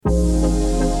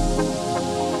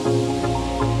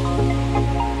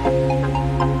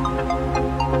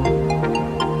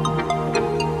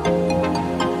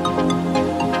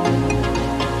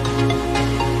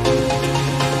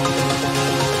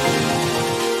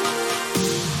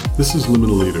This is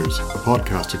Liminal Leaders, a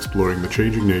podcast exploring the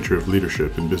changing nature of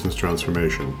leadership in business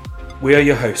transformation. We are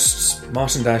your hosts,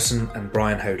 Martin Dowson and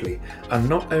Brian Hoadley, and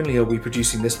not only are we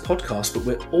producing this podcast, but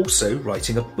we're also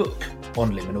writing a book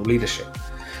on liminal leadership.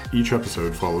 Each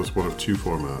episode follows one of two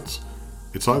formats.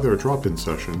 It's either a drop-in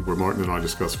session where Martin and I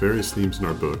discuss various themes in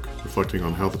our book, reflecting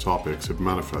on how the topics have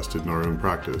manifested in our own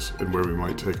practice and where we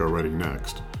might take our writing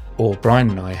next. Or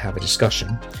Brian and I have a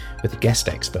discussion with a guest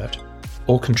expert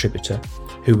or contributor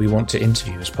who we want to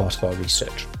interview as part of our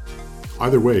research.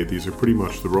 Either way, these are pretty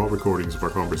much the raw recordings of our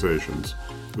conversations,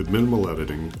 with minimal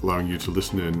editing, allowing you to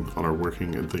listen in on our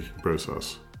working and thinking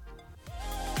process.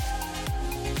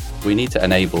 We need to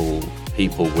enable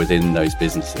people within those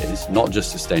businesses, not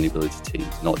just sustainability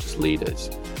teams, not just leaders,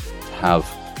 to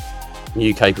have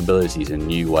new capabilities and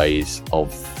new ways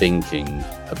of thinking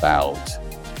about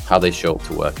how they show up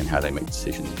to work and how they make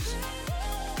decisions.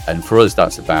 And for us,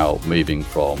 that's about moving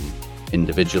from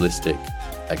individualistic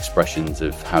expressions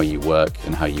of how you work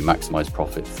and how you maximize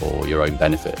profit for your own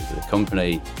benefit as a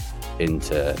company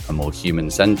into a more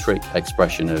human-centric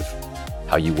expression of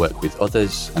how you work with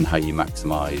others and how you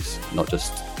maximize not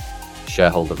just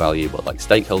shareholder value, but like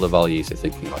stakeholder value, so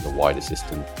thinking about the wider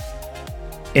system.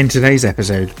 In today's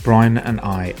episode, Brian and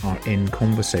I are in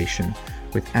conversation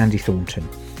with Andy Thornton,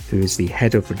 who is the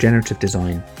head of regenerative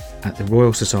design at the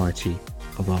Royal Society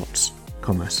of Arts,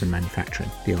 Commerce and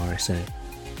Manufacturing, the RSA.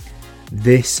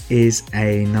 This is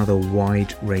another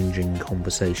wide-ranging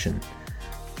conversation,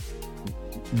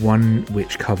 one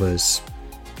which covers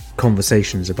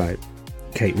conversations about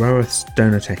Kate Raworth's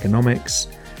donut economics,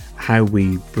 how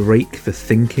we break the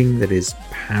thinking that is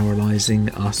paralysing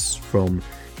us from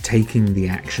taking the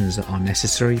actions that are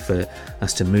necessary for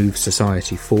us to move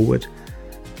society forward,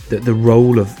 the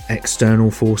role of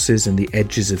external forces and the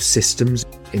edges of systems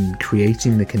in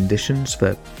creating the conditions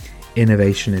for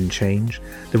innovation and change,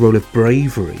 the role of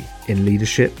bravery in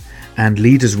leadership, and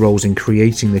leaders' roles in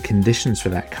creating the conditions for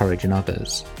that courage in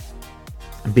others.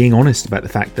 And being honest about the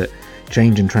fact that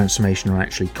change and transformation are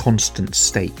actually constant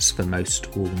states for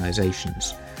most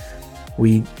organisations.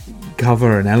 We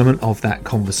cover an element of that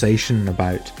conversation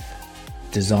about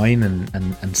design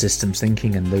and systems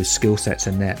thinking and those skill sets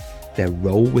and their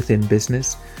role within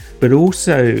business, but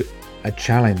also a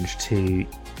challenge to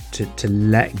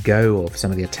let go of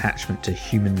some of the attachment to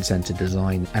human-centered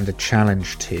design, and a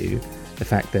challenge to the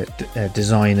fact that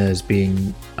designers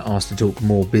being asked to talk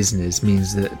more business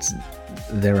means that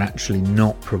they're actually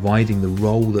not providing the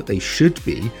role that they should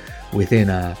be within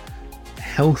a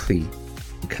healthy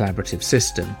collaborative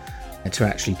system to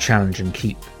actually challenge and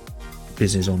keep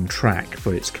business on track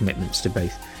for its commitments to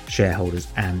both shareholders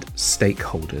and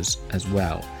stakeholders as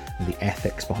well, and the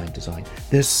ethics behind design.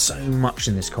 There's so much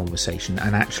in this conversation,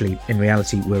 and actually in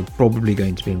reality we're probably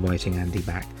going to be inviting Andy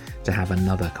back to have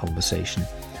another conversation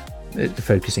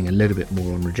focusing a little bit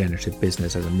more on regenerative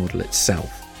business as a model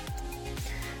itself.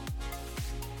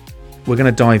 We're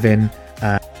going to dive in.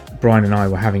 Brian and I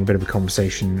were having a bit of a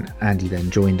conversation. Andy then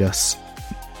joined us.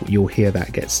 You'll hear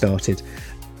that get started,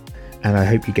 and I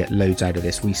hope you get loads out of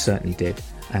this. We certainly did,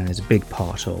 and it's a big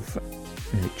part of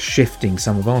shifting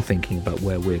some of our thinking about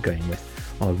where we're going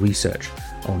with our research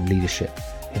on leadership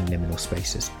in liminal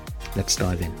spaces. Let's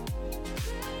dive in.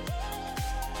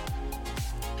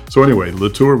 So anyway,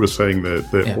 Latour was saying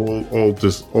that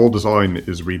all design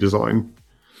is redesign,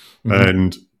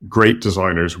 and great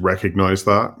designers recognize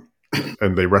that,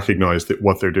 and they recognize that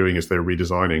what they're doing is they're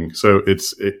redesigning. So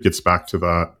it gets back to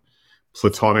that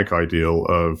Platonic ideal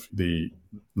of the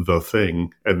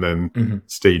thing, and then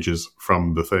stages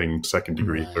from the thing, second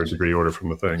degree, third degree order from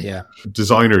the thing. Yeah.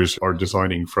 Designers are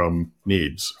designing from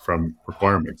needs, from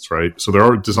requirements, right? So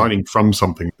they're designing from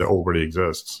something that already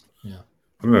exists. Yeah.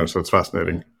 I don't know, so it's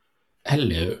fascinating.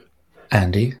 Hello,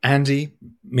 Andy. Andy,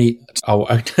 meet. Oh,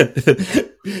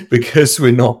 because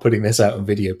we're not putting this out on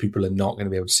video, people are not going to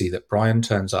be able to see that Brian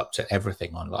turns up to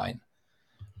everything online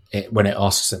when it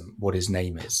asks him what his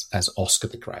name is as Oscar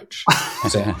the Grouch.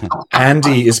 So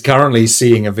Andy is currently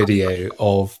seeing a video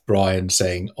of Brian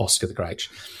saying Oscar the Grouch,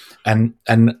 and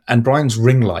Brian's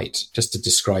ring light, just to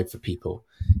describe for people,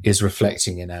 is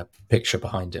reflecting in a picture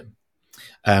behind him.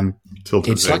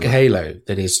 It's like a halo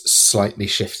that is slightly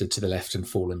shifted to the left and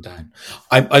fallen down.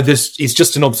 It's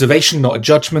just an observation, not a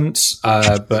judgment.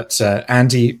 But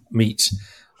Andy, meet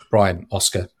Brian.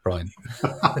 Oscar, Brian.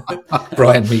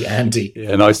 Brian, meet Andy.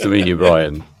 Yeah, nice to meet you,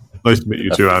 Brian. Nice to meet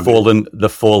you too, Andy. The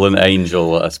fallen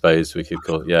angel, I suppose we could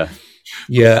call it. Yeah.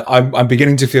 Yeah, I'm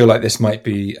beginning to feel like this might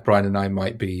be, Brian and I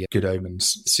might be Good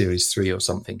Omens Series 3 or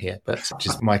something here, but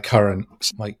just my current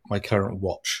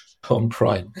watch. on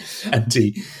Prime.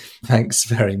 Andy, thanks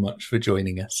very much for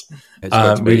joining us.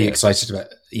 I'm really excited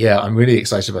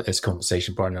about this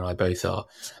conversation. Brian and I both are.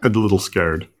 And a little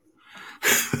scared.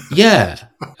 Yeah,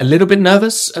 a little bit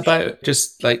nervous about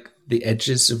just like the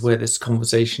edges of where this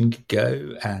conversation could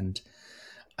go, and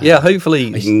hopefully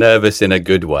nervous in a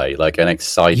good way, like an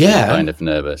excited kind of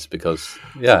nervous, because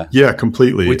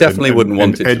completely. We definitely wouldn't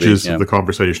want it. Edges of the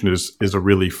conversation is a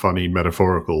really funny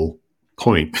metaphorical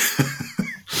point,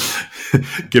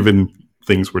 given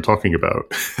things we're talking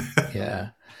about. Yeah,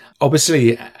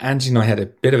 obviously, Andy and I had a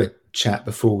bit of a chat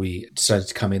before we decided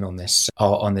to come in on this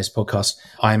podcast.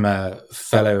 I'm a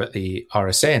fellow at the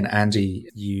RSA, and Andy,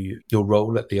 your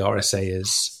role at the RSA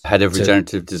is head of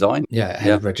regenerative design. Head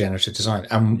of regenerative design.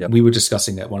 And we were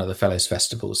discussing at one of the fellows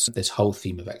festivals this whole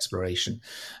theme of exploration.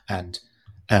 And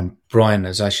Brian,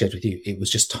 as I shared with you, it was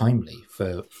just timely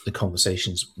for the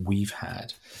conversations we've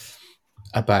had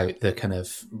about the kind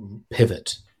of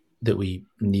pivot that we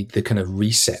need, the kind of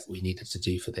reset we needed to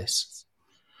do for this.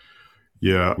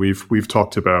 Yeah, we've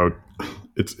talked about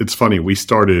it's funny, we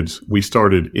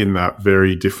started in that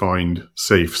very defined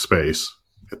safe space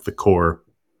at the core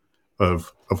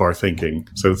of our thinking.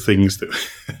 So things that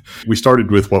we started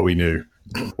with what we knew,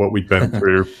 what we'd been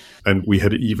through, and we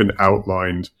had even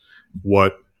outlined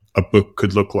what a book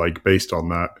could look like based on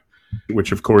that,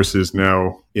 which of course is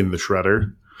now in the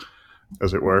shredder,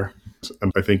 as it were.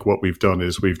 And I think what we've done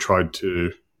is we've tried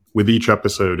to, with each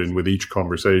episode and with each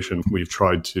conversation, we've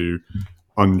tried to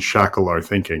unshackle our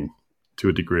thinking to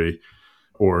a degree,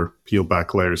 or peel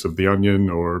back layers of the onion,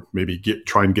 or maybe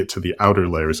try and get to the outer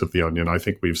layers of the onion. I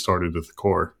think we've started at the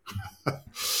core.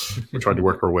 We're trying to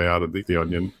work our way out of the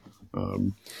onion.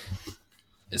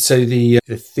 So the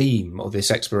theme of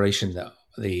this exploration that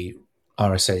the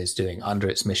RSA is doing under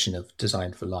its mission of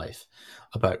Design for Life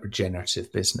about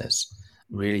regenerative business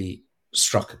really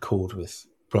struck a chord with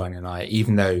Brian and I,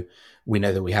 even though we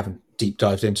know that we haven't deep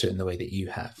dived into it in the way that you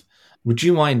have. Would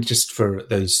you mind, just for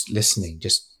those listening,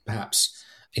 just perhaps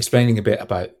explaining a bit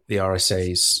about the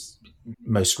RSA's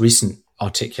most recent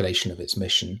articulation of its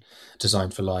mission, Design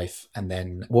for Life, and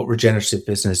then what regenerative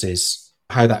business is,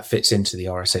 how that fits into the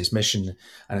RSA's mission,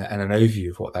 and an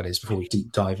overview of what that is before we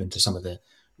deep dive into some of the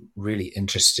really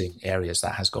interesting areas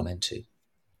that has gone into?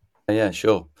 Yeah,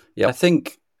 sure. Yeah, I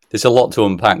think there's a lot to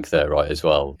unpack there, right, as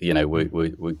well. You know,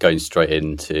 we're going straight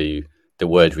into the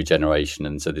word regeneration,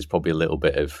 and so there's probably a little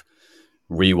bit of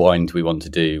rewind we want to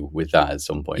do with that at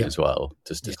some point as well,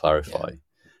 just to clarify.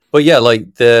 But yeah,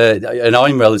 and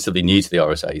I'm relatively new to the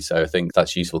RSA, so I think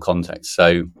that's useful context.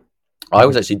 So I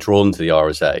was actually drawn to the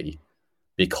RSA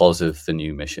because of the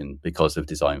new mission, because of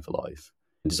Design for Life.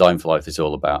 Design for Life is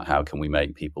all about how can we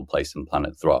make people, place and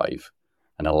planet thrive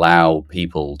and allow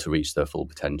people to reach their full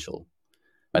potential.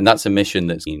 And that's a mission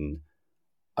that's been,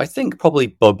 I think, probably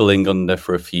bubbling under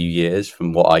for a few years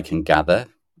from what I can gather,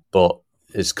 but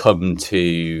has come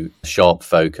to sharp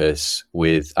focus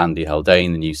with Andy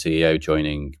Haldane, the new CEO,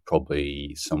 joining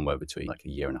probably somewhere between like a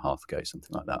year and a half ago,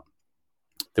 something like that.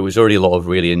 There was already a lot of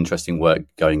really interesting work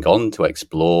going on to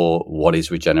explore what is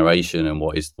regeneration and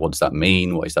what does that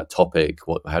mean? What is that topic?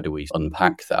 How do we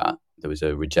unpack that? There was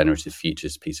a regenerative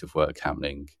futures piece of work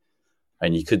happening.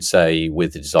 And you could say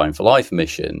with the Design for Life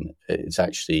mission, it's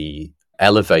actually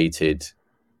elevated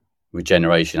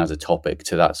regeneration as a topic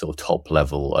to that sort of top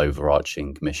level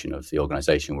overarching mission of the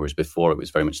organization, whereas before it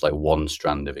was very much like one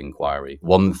strand of inquiry,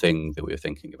 one thing that we were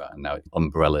thinking about, and now it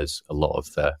umbrellas a lot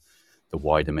of the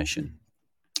wider mission.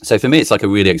 So for me, it's like a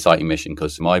really exciting mission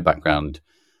because my background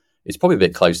is probably a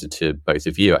bit closer to both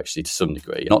of you, actually, to some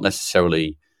degree. Not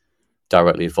necessarily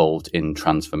directly involved in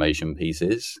transformation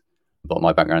pieces, but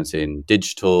my background's in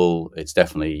digital. It's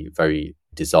definitely very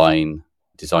design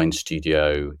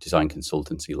studio, design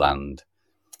consultancy land.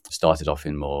 Started off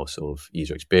in more sort of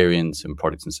user experience and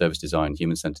product and service design,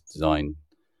 human-centered design.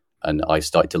 And I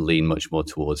started to lean much more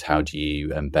towards how do you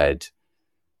embed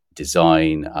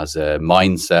design as a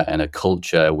mindset and a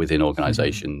culture within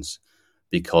organizations,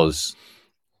 because,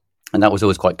 and that was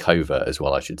always quite covert as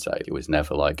well, I should say. It was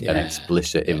never like an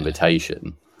explicit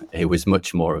invitation. It was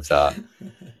much more of that.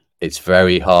 It's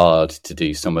very hard to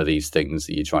do some of these things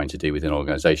that you're trying to do within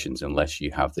organizations unless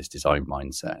you have this design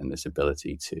mindset and this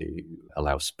ability to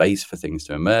allow space for things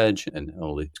to emerge and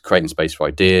creating space for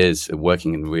ideas and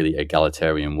working in really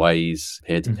egalitarian ways,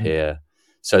 peer-to-peer.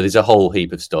 So there's a whole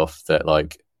heap of stuff that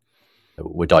like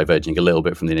we're diverging a little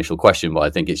bit from the initial question, but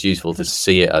I think it's useful to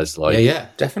see it as like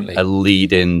definitely a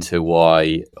lead into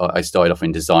why I started off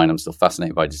in design. I'm still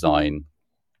fascinated by design.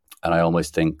 And I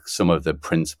almost think some of the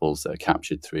principles that are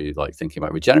captured through like thinking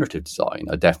about regenerative design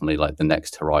are definitely like the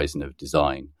next horizon of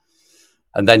design.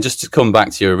 And then just to come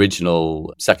back to your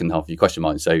original second half of your question,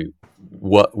 Mike. So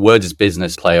where does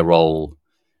business play a role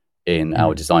in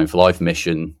our Design for Life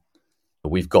mission?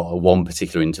 We've got one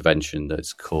particular intervention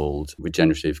that's called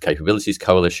Regenerative Capabilities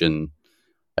Coalition.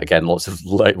 Again, lots of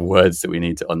words that we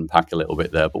need to unpack a little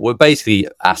bit there. But we're basically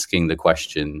asking the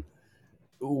question,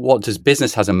 what does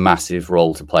business has a massive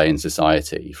role to play in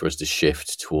society for us to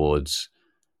shift towards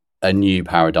a new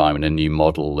paradigm and a new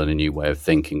model and a new way of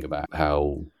thinking about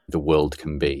how the world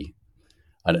can be.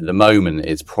 And at the moment,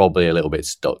 it's probably a little bit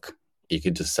stuck. You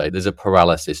could just say there's a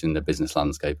paralysis in the business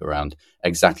landscape around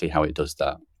exactly how it does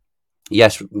that.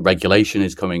 Yes, regulation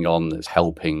is coming on that's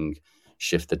helping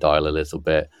shift the dial a little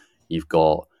bit. You've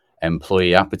got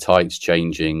employee appetites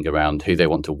changing around who they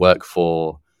want to work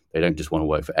for. They don't just want to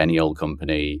work for any old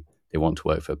company. They want to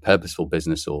work for a purposeful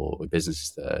business or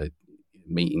businesses that are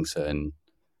meeting certain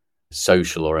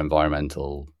social or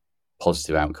environmental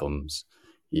positive outcomes.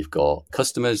 You've got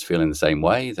customers feeling the same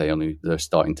way. They're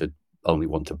starting to only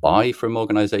want to buy from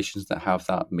organizations that have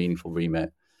that meaningful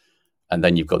remit. And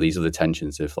then you've got these other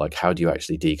tensions of like, how do you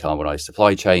actually decarbonize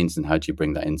supply chains and how do you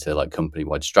bring that into like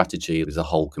company-wide strategy? There's a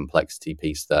whole complexity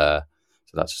piece there.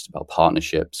 So that's just about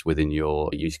partnerships within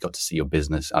you've got to see your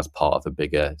business as part of a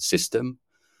bigger system.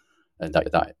 And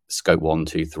that scope 1,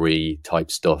 2, 3 type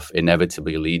stuff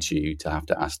inevitably leads you to have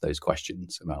to ask those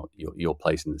questions about your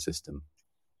place in the system.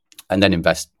 And then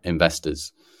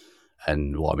investors.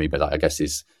 And what I mean by that, I guess,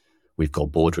 is we've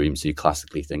got boardrooms who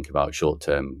classically think about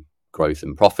short-term growth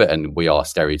and profit. And we are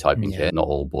stereotyping here. Not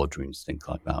all boardrooms think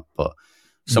like that, but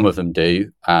some of them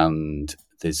do. And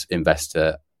there's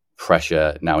investor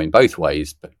pressure now in both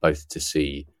ways, but both to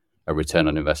see a return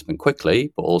on investment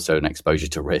quickly, but also an exposure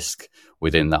to risk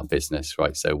within that business,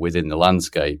 right? So within the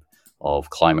landscape of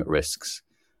climate risks,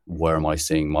 where am I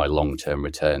seeing my long-term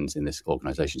returns in this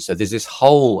organization? So there's this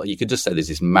whole, you could just say there's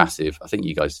this massive, I think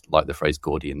you guys like the phrase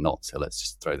Gordian knot, so let's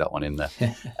just throw that one in there.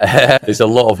 There's a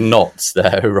lot of knots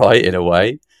there, right, in a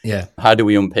way. Yeah. How do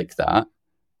we unpick that?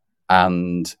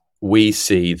 And we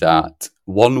see that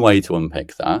one way to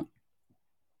unpick that,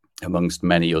 amongst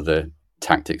many other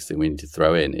tactics that we need to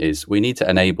throw in, is we need to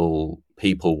enable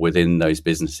people within those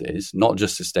businesses, not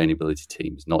just sustainability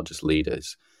teams, not just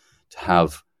leaders, to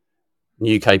have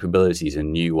new capabilities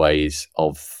and new ways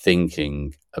of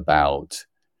thinking about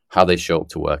how they show up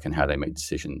to work and how they make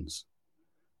decisions.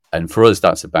 And for us,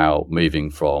 that's about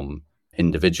moving from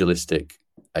individualistic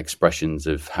expressions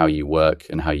of how you work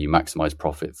and how you maximize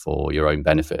profit for your own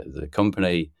benefit as a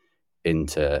company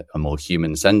into a more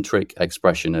human-centric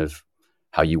expression of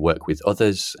how you work with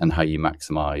others and how you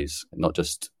maximize not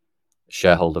just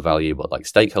shareholder value, but like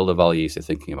stakeholder value. So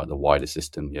thinking about the wider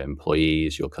system, your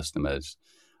employees, your customers,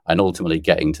 and ultimately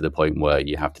getting to the point where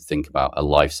you have to think about a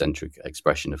life-centric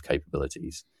expression of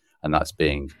capabilities. And that's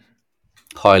being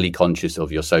highly conscious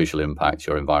of your social impact,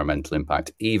 your environmental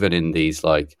impact, even in these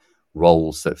like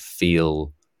roles that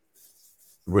feel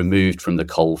removed from the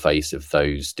coalface of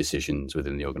those decisions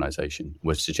within the organization.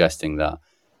 We're suggesting that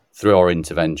through our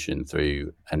intervention,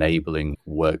 through enabling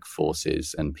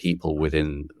workforces and people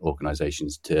within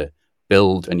organizations to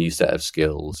build a new set of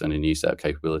skills and a new set of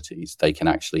capabilities, they can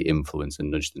actually influence and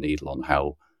nudge the needle on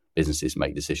how businesses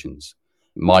make decisions.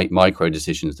 Micro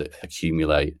decisions that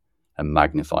accumulate and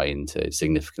magnify into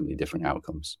significantly different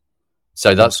outcomes.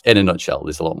 So that's in a nutshell.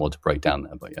 There's a lot more to break down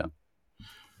there, but yeah.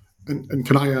 And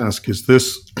can I ask, is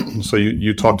this, so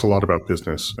you talked a lot about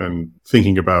business and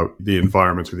thinking about the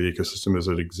environment or the ecosystem as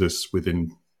it exists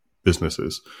within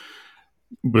businesses.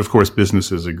 But of course,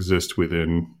 businesses exist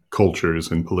within cultures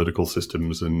and political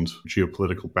systems and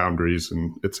geopolitical boundaries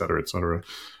and et cetera, et cetera.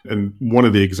 And one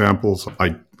of the examples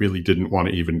I really didn't want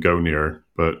to even go near,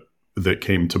 but that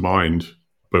came to mind,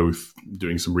 both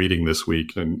doing some reading this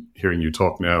week and hearing you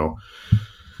talk now,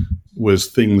 was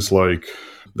things like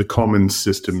the common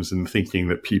systems and thinking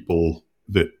that people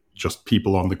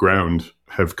on the ground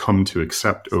have come to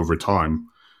accept over time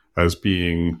as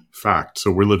being fact.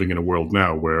 So we're living in a world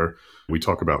now where we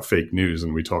talk about fake news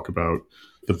and we talk about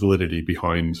the validity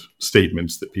behind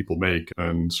statements that people make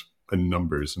and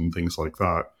numbers and things like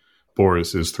that.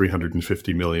 Boris's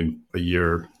 350 million a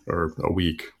year or a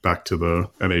week back to the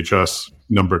NHS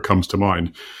number comes to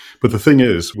mind. But the thing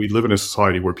is, we live in a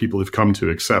society where people have come to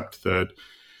accept that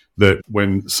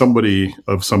when somebody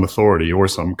of some authority or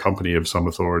some company of some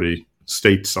authority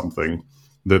states something,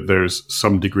 that there's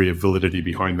some degree of validity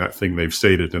behind that thing they've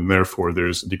stated, and therefore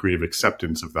there's a degree of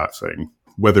acceptance of that thing,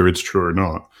 whether it's true or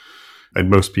not.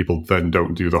 And most people then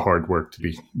don't do the hard work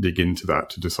to dig into that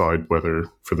to decide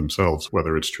for themselves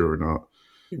whether it's true or not.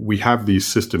 We have these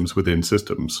systems within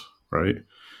systems, right?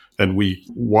 And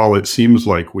while it seems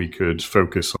like we could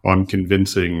focus on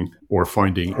convincing or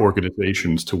finding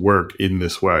organizations to work in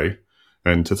this way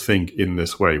and to think in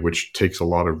this way, which takes a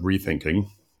lot of rethinking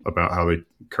about how they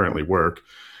currently work,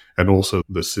 and also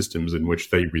the systems in which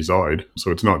they reside.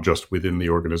 So it's not just within the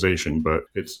organization, but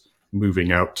it's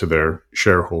moving out to their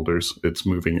shareholders. It's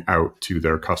moving out to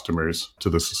their customers, to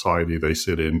the society they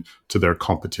sit in, to their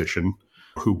competition,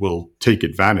 who will take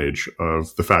advantage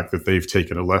of the fact that they've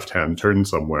taken a left-hand turn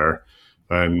somewhere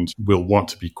and will want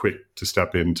to be quick to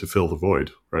step in to fill the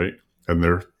void, right?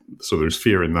 And so there's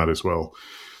fear in that as well.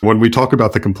 When we talk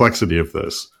about the complexity of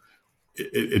this,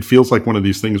 it feels like one of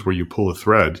these things where you pull a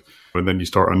thread and then you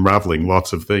start unraveling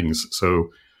lots of things. So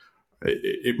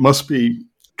it must be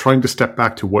trying to step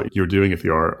back to what you're doing at the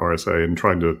RSA and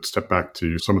trying to step back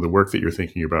to some of the work that you're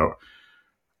thinking about.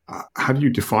 How do you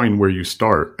define where you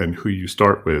start and who you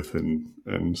start with?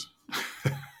 And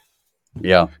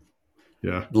yeah,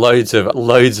 loads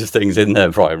of things in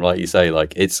there, Brian. Like you say,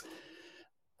 like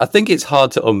I think it's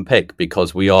hard to unpick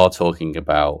because we are talking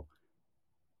about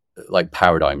like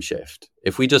paradigm shift.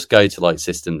 If we just go to like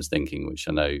systems thinking, which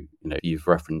I know you've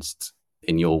referenced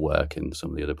in your work and some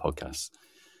of the other podcasts,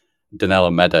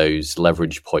 Donella Meadows'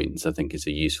 leverage points, I think, is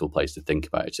a useful place to think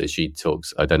about it. So she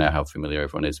talks, I don't know how familiar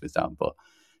everyone is with that, but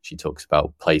she talks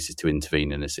about places to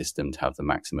intervene in a system to have the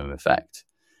maximum effect.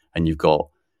 And you've got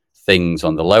things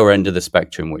on the lower end of the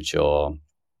spectrum, which are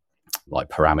like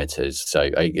parameters. So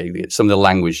some of the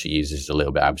language she uses is a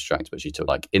little bit abstract, but she took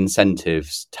like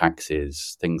incentives,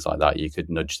 taxes, things like that. You could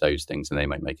nudge those things and they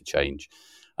might make a change.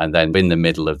 And then in the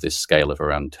middle of this scale of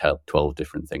around 12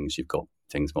 different things, you've got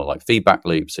things more like feedback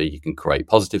loops. So you can create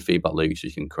positive feedback loops,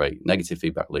 you can create negative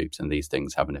feedback loops, and these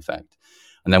things have an effect.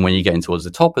 And then when you get in towards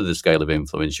the top of the scale of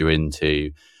influence, you're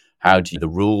into the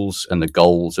rules and the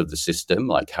goals of the system,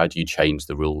 like how do you change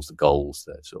the rules, the goals,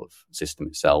 the sort of system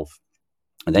itself.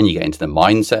 And then you get into the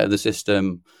mindset of the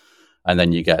system, and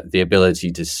then you get the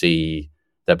ability to see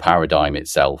the paradigm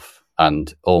itself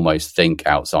and almost think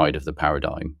outside of the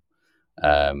paradigm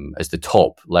as the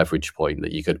top leverage point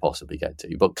that you could possibly get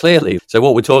to. But clearly, so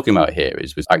what we're talking about here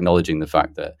is acknowledging the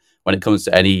fact that when it comes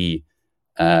to any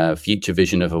future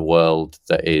vision of a world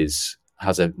that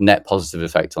has a net positive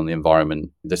effect on the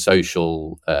environment, the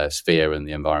social sphere and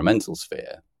the environmental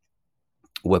sphere,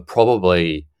 we're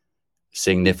probably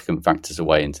significant factors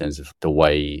away in terms of the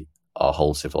way our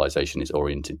whole civilization is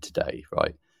oriented today,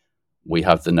 right? We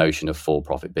have the notion of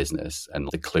for-profit business, and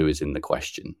the clue is in the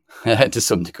question to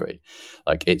some degree.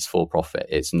 Like, it's for profit,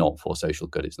 it's not for social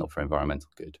good, it's not for environmental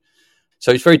good.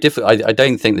 So it's very difficult. I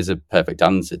don't think there's a perfect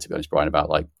answer, to be honest, Brian, about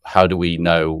like how do we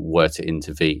know where to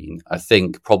intervene. I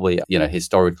think probably,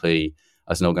 historically,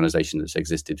 as an organization that's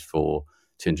existed for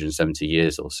 270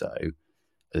 years or so,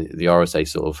 the RSA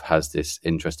sort of has this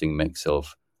interesting mix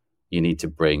of you need to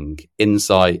bring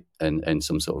insight and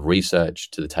some sort of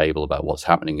research to the table about what's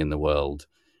happening in the world.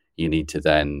 You need to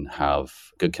then have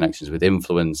good connections with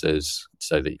influencers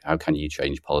so that how can you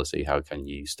change policy? How can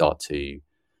you start to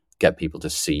get people to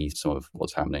see some of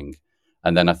what's happening?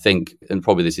 And then I think, and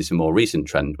probably this is a more recent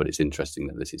trend, but it's interesting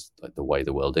that this is like the way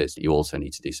the world is. You also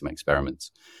need to do some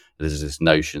experiments. There's this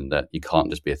notion that you can't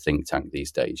just be a think tank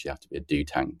these days. You have to be a do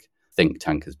tank. Think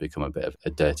tank has become a bit of a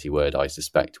dirty word, I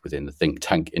suspect, within the think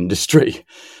tank industry.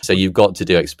 So you've got to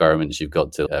do experiments, you've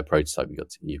got to prototype,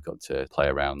 you've got to play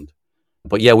around.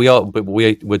 But yeah,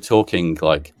 we're talking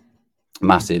like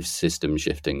massive system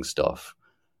shifting stuff.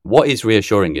 What is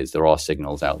reassuring is there are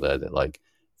signals out there that like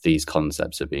these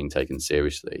concepts are being taken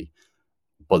seriously,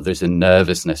 but there's a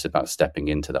nervousness about stepping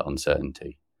into that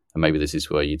uncertainty. And maybe this is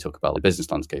where you talk about the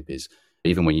business landscape is,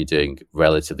 even when you're doing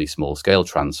relatively small scale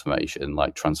transformation,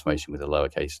 like transformation with a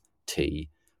lowercase t,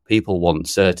 people want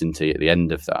certainty at the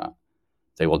end of that.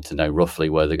 They want to know roughly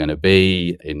where they're going to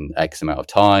be in X amount of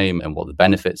time and what the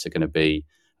benefits are going to be.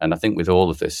 And I think with all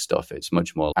of this stuff, it's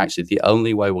much more actually the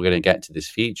only way we're going to get to this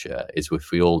future is if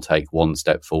we all take one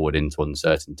step forward into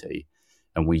uncertainty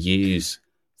and we use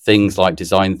things like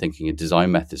design thinking and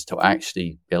design methods to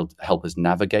actually be able to help us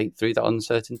navigate through that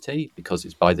uncertainty, because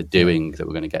it's by the doing that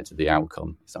we're going to get to the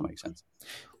outcome. Does that make sense?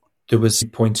 There was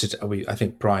pointed, I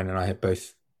think Brian and I have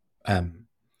both, I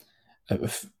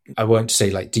won't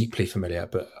say like deeply familiar,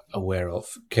 but aware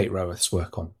of Kate Raworth's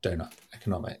work on donut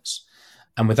economics.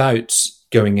 And without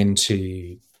going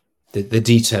into the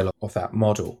detail of that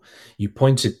model, you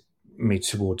pointed me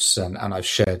towards, and I've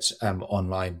shared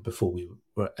online before we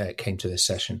came to this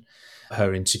session,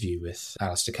 her interview with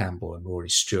Alistair Campbell and Rory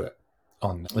Stewart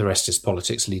on the Rest is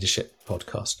Politics Leadership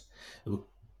podcast. A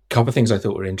couple of things I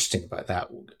thought were interesting about that,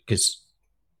 because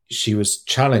she was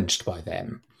challenged by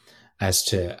them as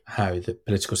to how the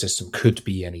political system could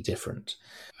be any different.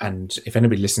 And if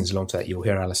anybody listens along to that, you'll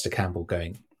hear Alistair Campbell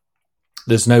going,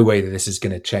 there's no way that this is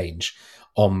going to change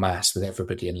en masse with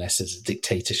everybody unless it's a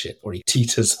dictatorship, or he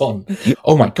teeters on,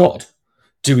 oh my God,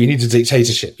 do we need a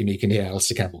dictatorship? You can hear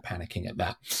Alistair Campbell panicking at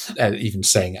that, even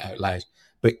saying it out loud.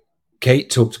 But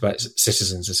Kate talked about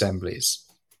citizens' assemblies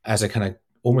as a kind of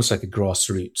almost like a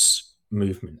grassroots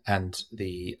movement, and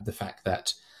the fact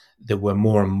that there were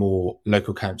more and more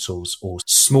local councils or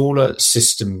smaller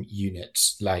system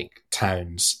units like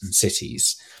towns and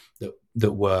cities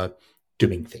that were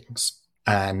doing things.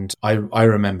 And I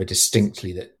remember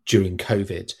distinctly that during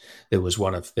COVID, there was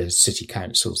one of the city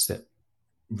councils that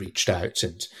reached out,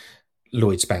 and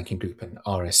Lloyds Banking Group and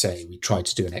RSA, we tried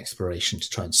to do an exploration to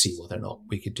try and see whether or not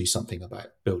we could do something about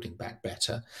building back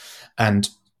better. And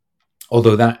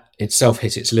although that itself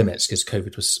hit its limits because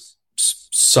COVID was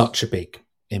such a big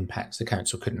impact, the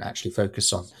council couldn't actually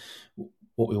focus on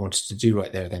what we wanted to do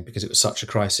right there then because it was such a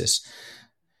crisis.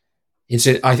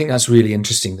 I think that's really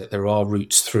interesting that there are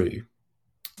routes through,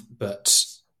 but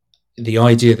the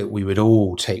idea that we would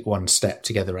all take one step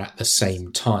together at the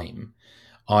same time,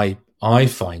 I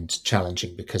find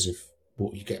challenging because of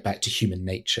what you get back to human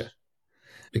nature.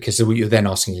 Because what you're then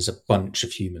asking is a bunch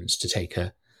of humans to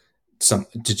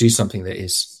to do something that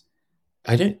is,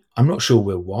 I'm not sure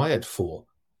we're wired for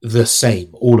the same,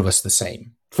 all of us the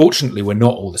same. Fortunately, we're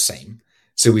not all the same.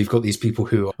 So we've got these people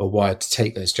who are wired to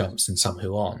take those jumps and some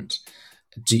who aren't.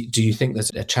 Do you think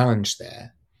there's a challenge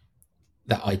there?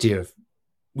 That idea of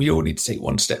we all need to take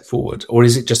one step forward, or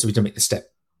is it just that we don't make the step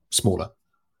smaller?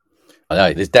 I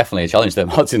know there's definitely a challenge there,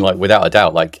 Martin, without a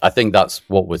doubt. I think that's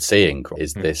what we're seeing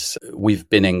is this, we've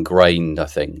been ingrained, I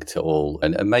think, to all,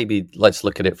 and maybe let's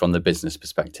look at it from the business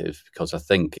perspective, because I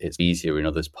think it's easier in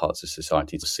other parts of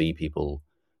society to see people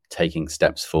taking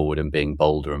steps forward and being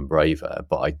bolder and braver.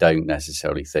 But I don't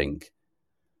necessarily think,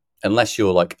 unless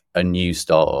you're a new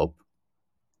startup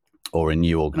or a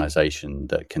new organization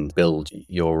that can build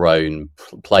your own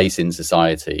place in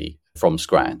society from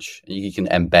scratch, you can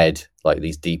embed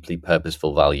these deeply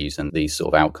purposeful values and these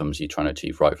sort of outcomes you're trying to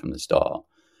achieve right from the start.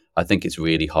 I think it's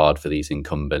really hard for these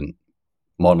incumbent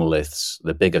monoliths,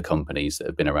 the bigger companies that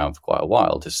have been around for quite a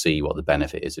while, to see what the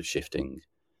benefit is of shifting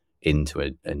into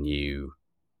a new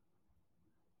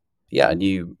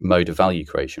mode of value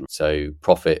creation. So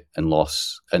profit and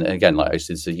loss. And again,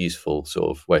 it's a useful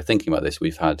sort of way of thinking about this.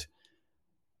 We've had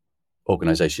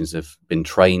organizations have been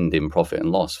trained in profit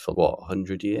and loss for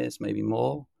 100 years, maybe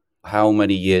more. How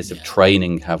many years of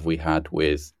training have we had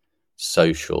with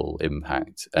social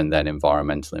impact and then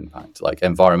environmental impact?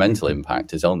 Environmental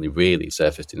impact has only really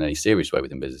surfaced in any serious way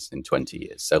within business in 20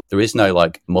 years. So there is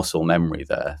no muscle memory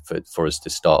there for us to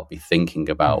start be thinking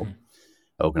about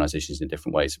organizations in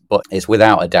different ways. But it's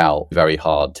without a doubt very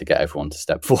hard to get everyone to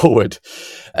step forward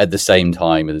at the same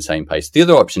time, at the same pace. The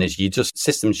other option is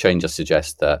systems change just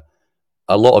suggests that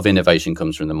a lot of innovation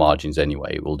comes from the margins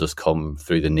anyway. It will just come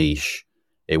through the niche.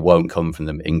 It won't come from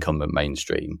the incumbent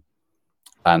mainstream.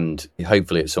 And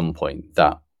hopefully at some point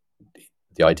that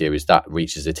the idea is that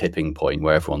reaches a tipping point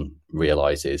where everyone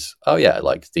realizes, oh yeah,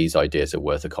 these ideas are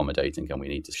worth accommodating and we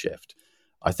need to shift.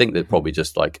 I think there's probably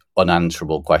just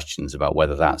unanswerable questions about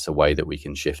whether that's a way that we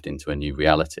can shift into a new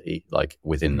reality,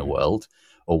 within the world,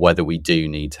 or whether we do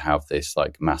need to have this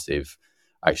massive,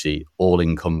 actually all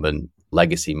incumbent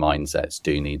legacy mindsets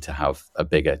do need to have a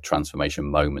bigger transformation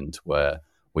moment where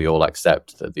we all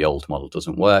accept that the old model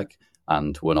doesn't work,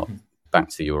 and we're not back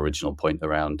to your original point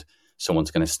around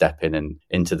someone's going to step in and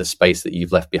into the space that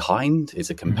you've left behind is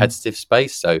a competitive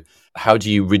space. So how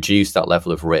do you reduce that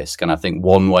level of risk? And I think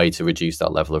one way to reduce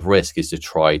that level of risk is to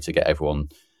try to get everyone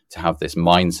to have this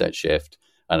mindset shift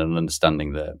and an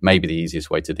understanding that maybe the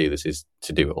easiest way to do this is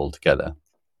to do it all together.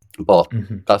 But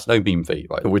that's no mean feat,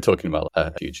 right? We're talking about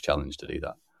a huge challenge to do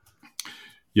that.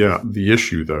 Yeah, the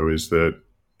issue though is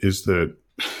that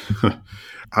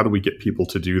how do we get people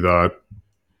to do that?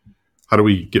 How do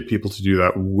we get people to do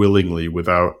that willingly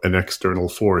without an external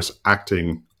force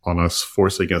acting on us,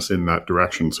 forcing us in that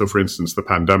direction? So, for instance, the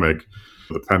pandemic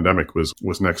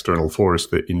was an external force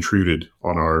that intruded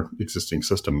on our existing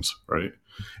systems, right?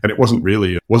 And it wasn't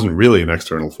really an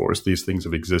external force. These things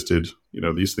have existed,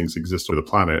 these things exist on the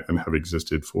planet and have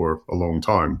existed for a long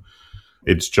time.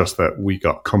 It's just that we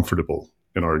got comfortable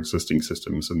in our existing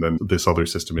systems, and then this other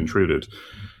system intruded,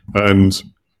 and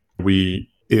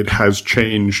it has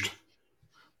changed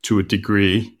to a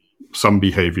degree some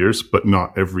behaviors, but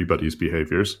not everybody's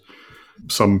behaviors.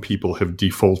 Some people have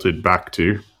defaulted back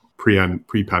to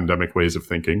pre-pandemic ways of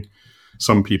thinking.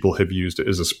 Some people have used it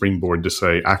as a springboard to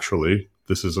say, actually,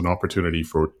 this is an opportunity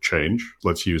for change.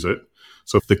 Let's use it.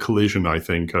 So the collision, I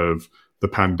think, of the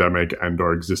pandemic and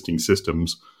our existing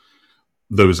systems,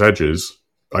 those edges,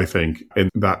 I think, in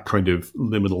that kind of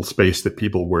liminal space that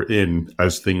people were in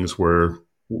as things were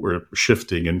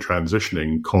shifting and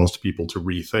transitioning, caused people to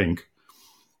rethink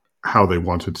how they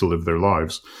wanted to live their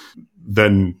lives.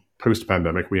 Then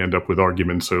post-pandemic, we end up with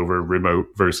arguments over remote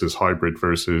versus hybrid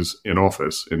versus in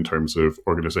office in terms of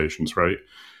organizations, right?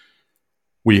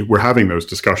 We were having those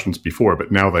discussions before,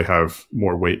 but now they have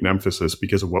more weight and emphasis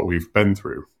because of what we've been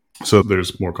through. So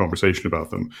there's more conversation about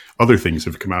them. Other things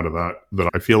have come out of that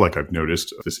I feel like I've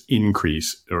noticed, this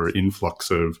increase or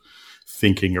influx of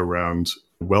thinking around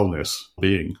wellness,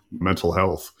 being, mental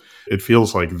health. It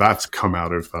feels like that's come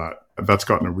out of that. That's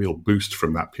gotten a real boost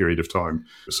from that period of time.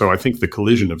 So I think the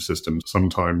collision of systems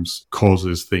sometimes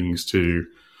causes things to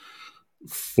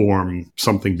form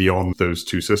something beyond those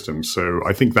two systems. So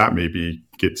I think that maybe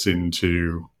gets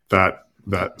into that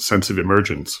sense of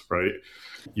emergence, right?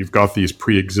 You've got these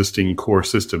pre-existing core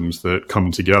systems that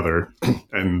come together,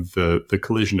 and the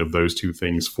collision of those two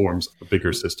things forms a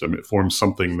bigger system. It forms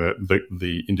something that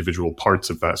the individual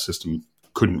parts of that system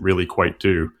couldn't really quite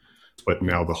do, but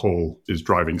now the whole is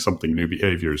driving something, new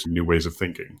behaviors, new ways of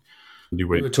thinking. We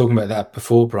were talking about that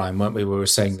before, Brian, weren't we? We were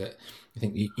saying that, I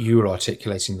think you were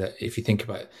articulating that if you think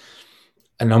about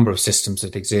a number of systems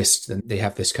that exist, then they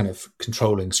have this kind of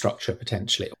controlling structure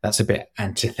potentially. That's a bit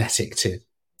antithetic to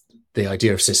the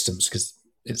idea of systems because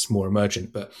it's more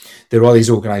emergent, but there are these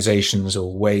organizations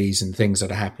or ways and things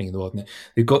that are happening in the world, and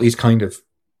they've got these kind of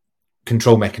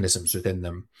control mechanisms within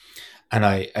them. And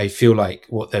I feel like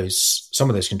some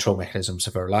of those control mechanisms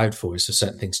have allowed for is for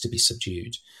certain things to be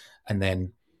subdued. And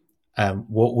then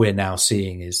what we're now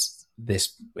seeing is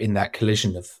this, in that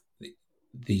collision of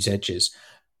these edges,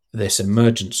 this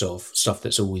emergence of stuff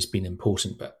that's always been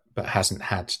important, but hasn't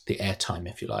had the airtime,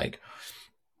 if you like.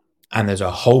 And there's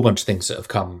a whole bunch of things that have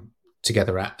come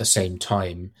together at the same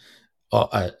time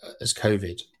as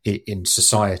COVID in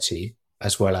society,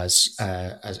 as well as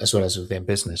within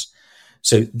business.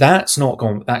 So that's not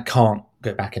gone. That can't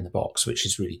go back in the box, which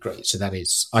is really great. So that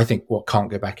is, I think, what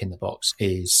can't go back in the box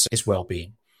is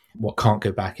well-being. What can't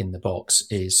go back in the box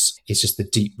is just the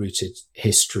deep-rooted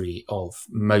history of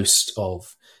most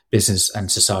of business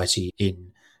and society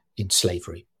in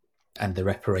slavery, and the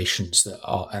reparations that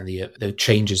are, and the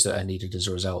changes that are needed as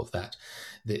a result of that.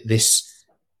 This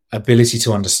ability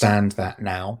to understand that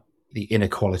now, the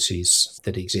inequalities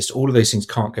that exist, all of those things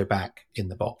can't go back in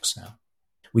the box now.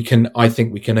 I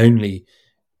think we can only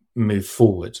move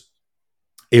forward.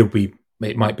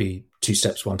 It might be 2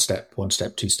 steps, 1 step, 1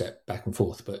 step, 2 step, back and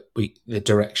forth, but the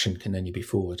direction can only be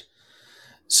forward.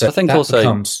 So I think that also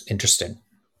becomes interesting.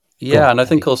 Yeah, and I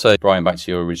think also, Brian, back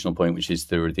to your original point, which is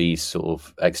there are these sort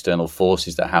of external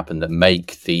forces that happen that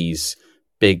make these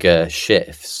bigger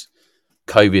shifts.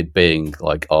 COVID being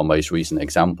like our most recent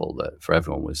example that for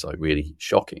everyone was like really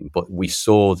shocking. But we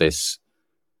saw this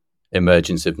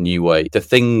emergence of new way. The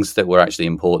things that were actually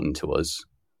important to us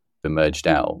emerged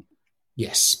out.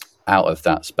 Yes. Out of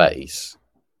that space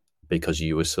because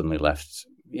you were suddenly left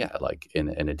like in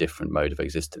a different mode of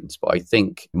existence. But I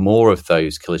think more of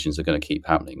those collisions are going to keep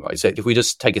happening, right? So if we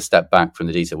just take a step back from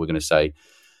the detail, we're going to say,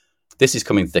 this is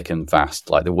coming thick and fast.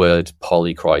 Like the word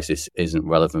polycrisis isn't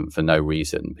relevant for no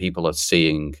reason. People are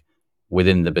seeing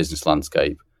within the business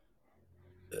landscape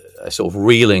a sort of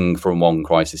reeling from one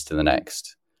crisis to the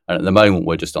next. And at the moment,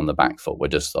 we're just on the back foot. We're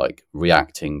just like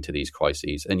reacting to these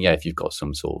crises. And yeah, if you've got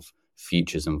some sort of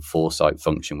futures and foresight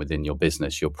function within your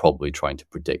business, you're probably trying to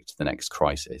predict the next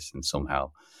crisis and somehow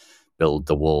put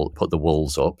the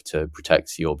walls up to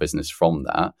protect your business from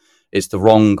that. It's the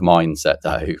wrong mindset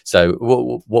though. So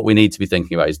what we need to be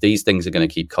thinking about is these things are going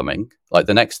to keep coming. Like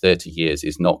the next 30 years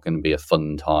is not going to be a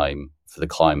fun time for the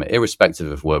climate,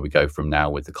 irrespective of where we go from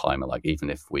now with the climate. Like even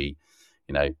if we,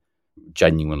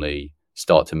 genuinely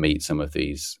start to meet some of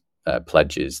these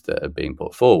pledges that are being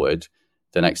put forward,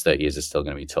 the next 30 years is still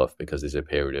going to be tough because there's a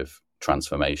period of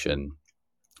transformation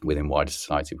within wider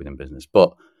society, within business.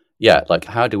 But yeah, like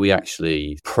how do we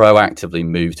actually proactively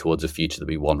move towards a future that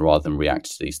we want rather than react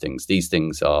to these things? These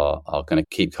things are going to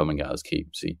keep coming at us, keep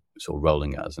sort of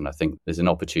rolling at us. And I think there's an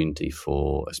opportunity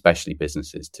for especially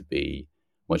businesses to be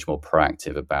much more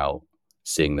proactive about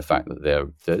seeing the fact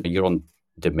that you're on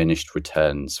diminished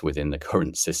returns within the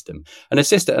current system. And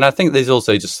I think there's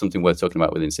also just something worth talking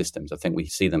about within systems. I think we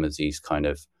see them as these kind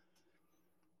of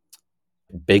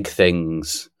big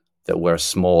things that we're a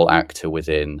small actor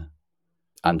within.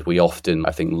 And we often,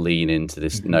 I think, lean into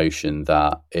this notion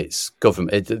that it's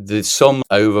government. There's some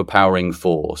overpowering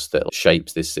force that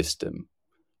shapes this system.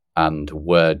 And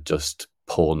we're just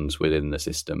pawns within the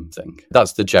system thing.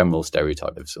 That's the general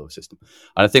stereotype of sort of system.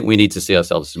 And I think we need to see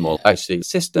ourselves as more, actually,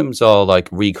 systems are like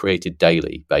recreated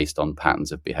daily based on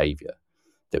patterns of behavior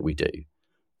that we do.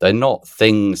 They're not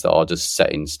things that are just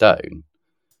set in stone.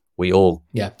 We all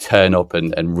turn up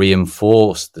and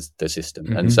reinforce the system.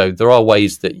 Mm-hmm. And so there are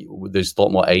ways that there's a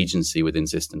lot more agency within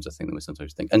systems, I think, than we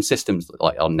sometimes think. And systems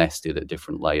like are nested at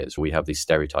different layers. We have these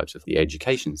stereotypes of the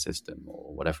education system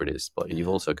or whatever it is, but you've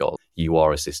also got, you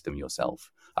are a system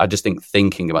yourself. I just think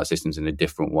thinking about systems in a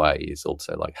different way is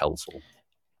also like helpful.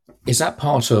 Is that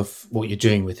part of what you're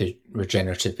doing with the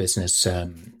regenerative business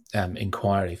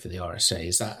inquiry for the RSA?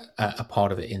 Is that a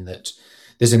part of it, in that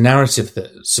there's a narrative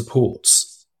that supports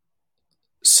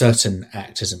certain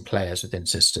actors and players within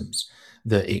systems,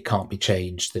 that it can't be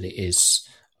changed, that it is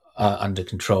under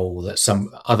control, that some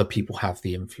other people have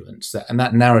the influence, and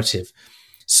that narrative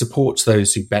supports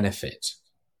those who benefit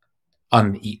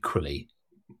unequally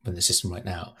with the system right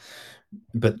now.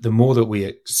 But the more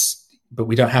that but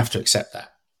we don't have to accept that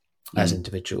as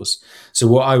individuals. So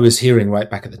what I was hearing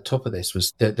right back at the top of this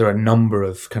was that there are a number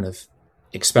of kind of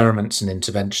experiments and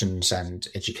interventions and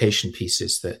education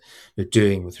pieces that you're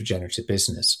doing with regenerative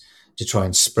business to try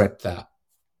and spread that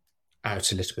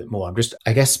out a little bit more.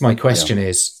 I guess my question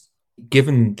is,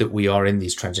 given that we are in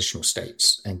these transitional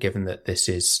states, and given that this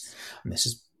is a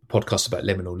podcast about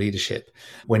liminal leadership,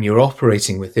 when you're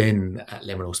operating within that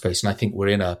liminal space, and I think we're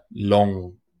in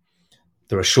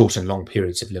there are short and long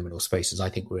periods of liminal spaces. I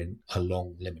think we're in a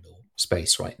long liminal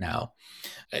space right now,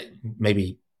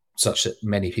 maybe such that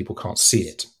many people can't see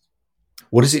it.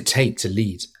 What does it take to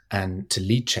lead and to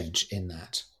lead change in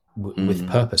that with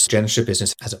purpose? Regenerative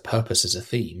business has a purpose as a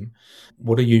theme.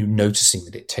 What are you noticing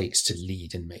that it takes to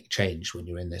lead and make change when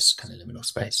you're in this kind of liminal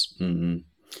space? Mm-hmm.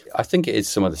 I think it is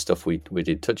some of the stuff we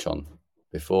did touch on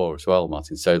before as well,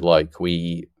 Martin. So like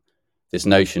this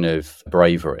notion of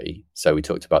bravery. So we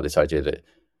talked about this idea that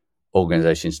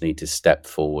organizations need to step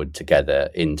forward together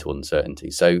into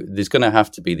uncertainty. So there's going to have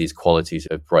to be these qualities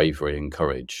of bravery and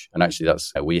courage. And actually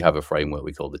we have a framework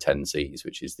we call the 10 C's,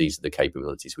 which is these are the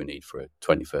capabilities we need for a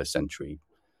 21st century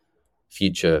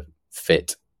future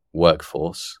fit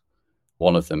workforce.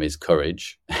 One of them is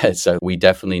courage. So we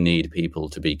definitely need people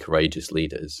to be courageous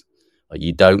leaders. Like,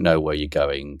 you don't know where you're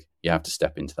going. You have to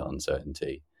step into that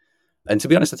uncertainty. And to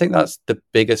be honest, I think that's the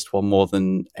biggest one more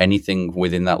than anything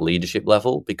within that leadership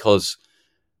level, because,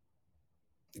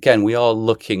 again, we are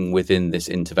looking within this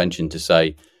intervention to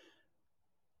say,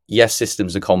 yes,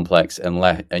 systems are complex,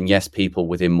 and yes, people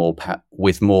with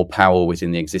more power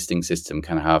within the existing system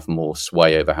can have more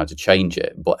sway over how to change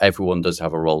it, but everyone does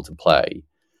have a role to play.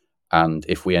 And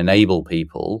if we enable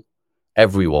people,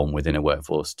 everyone within a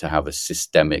workforce, to have a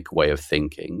systemic way of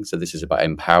thinking. So this is about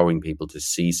empowering people to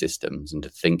see systems and to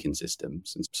think in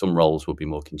systems. And some roles will be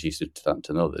more conducive to that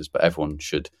than others, but everyone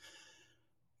should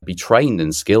be trained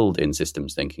and skilled in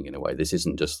systems thinking in a way. This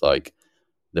isn't just like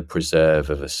the preserve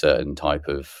of a certain type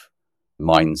of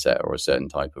mindset or a certain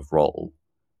type of role.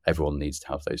 Everyone needs to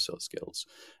have those sort of skills.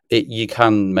 You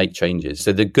can make changes.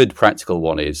 So the good practical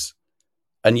one is,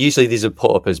 and usually these are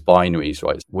put up as binaries,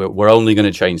 right? We're only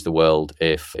going to change the world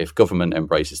if government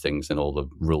embraces things and all the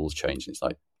rules change. It's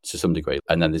like, to some degree.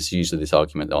 And then there's usually this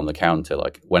argument on the counter,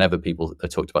 like whenever people are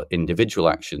talked about individual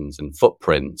actions and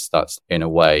footprints, that's in a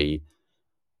way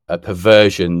a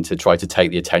perversion to try to take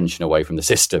the attention away from the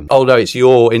system. Oh no, it's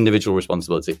your individual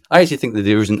responsibility. I actually think that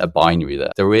there isn't a binary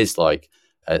there. There is like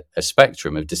a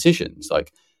spectrum of decisions.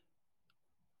 Like,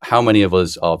 how many of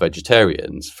us are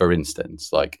vegetarians, for instance?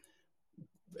 Like,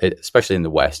 especially in the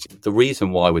West, the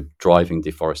reason why we're driving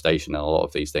deforestation and a lot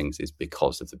of these things is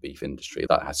because of the beef industry.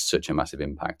 That has such a massive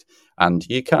impact. And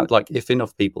you can't, like, if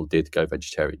enough people did go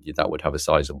vegetarian, that would have a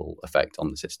sizable effect on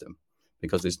the system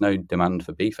because there's no demand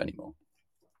for beef anymore.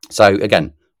 So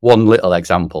again, one little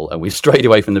example, and we've strayed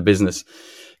away from the business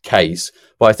case.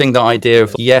 But I think the idea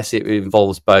of, yes, it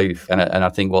involves both. And I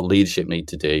think what leadership need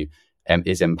to do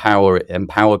is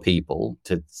empower people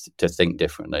to think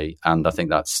differently. And I think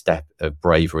that step of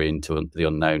bravery into the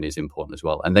unknown is important as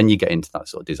well. And then you get into that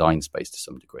sort of design space to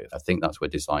some degree. I think that's where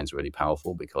design is really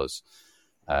powerful because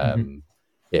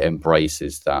it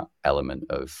embraces that element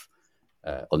of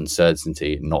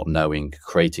uncertainty, not knowing,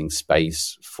 creating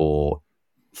space for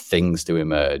things to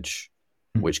emerge,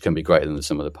 which can be greater than the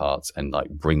sum of the parts, and like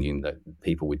bringing the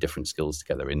people with different skills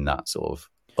together in that sort of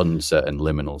uncertain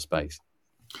liminal space.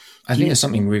 I think there's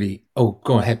something really. Oh,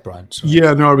 go ahead, Brian. Sorry.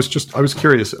 Yeah, no, I was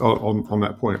curious on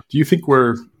that point. Do you think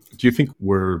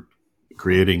we're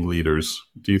creating leaders?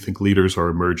 Do you think leaders are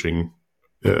emerging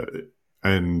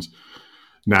and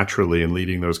naturally in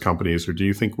leading those companies, or do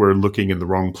you think we're looking in the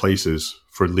wrong places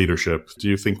for leadership? Do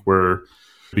you think we're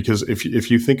Because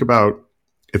if you think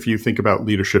about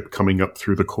leadership coming up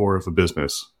through the core of a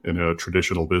business in a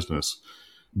traditional business,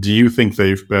 do you think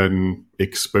they've been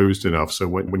exposed enough? So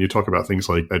when you talk about things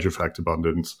like edge effect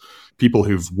abundance, people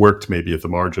who've worked maybe at the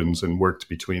margins and worked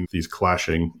between these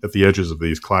at the edges of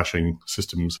these clashing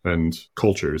systems and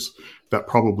cultures, that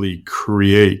probably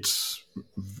creates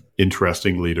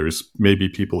interesting leaders, maybe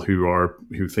people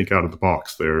who think out of the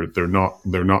box. They're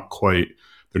not quite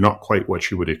what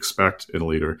you would expect in a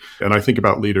leader. And I think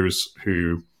about leaders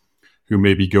who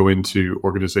maybe go into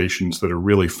organizations that are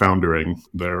really foundering.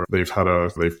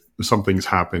 Something's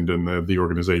happened and the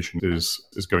organization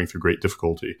is going through great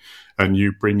difficulty. And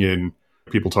you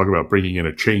people talk about bringing in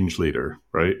a change leader,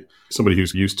 right? Somebody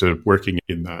who's used to working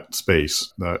in that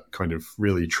space, that kind of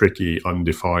really tricky,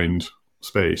 undefined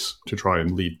space to try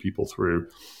and lead people through.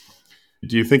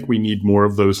 Do you think we need more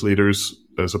of those leaders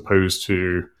as opposed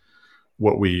to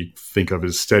what we think of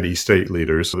as steady state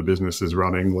leaders? So the business is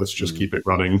running, let's just keep it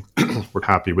running. We're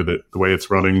happy with it the way it's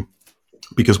running,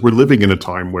 because we're living in a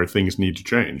time where things need to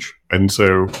change. And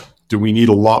so do we need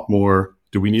a lot more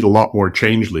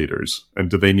change leaders? And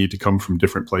do they need to come from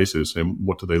different places? And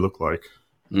what do they look like?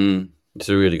 It's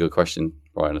a really good question,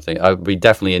 Brian. I think I'd be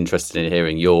definitely interested in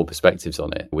hearing your perspectives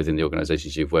on it within the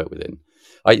organizations you've worked within.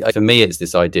 For me, it's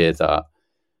this idea that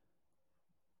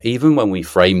even when we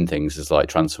frame things as like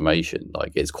transformation,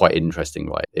 like it's quite interesting,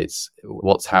 right? It's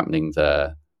what's happening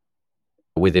there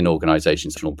within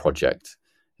organizations project.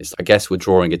 I guess we're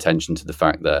drawing attention to the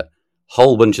fact that a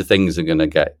whole bunch of things are going to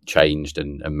get changed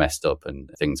and messed up, and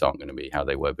things aren't going to be how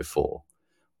they were before.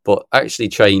 But actually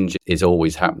change is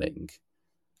always happening.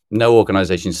 No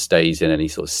organization stays in any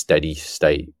sort of steady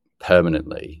state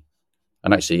permanently.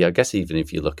 And actually, I guess even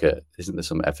if you look at, isn't there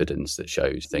some evidence that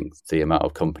shows, I think, the amount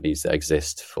of companies that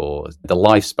exist for the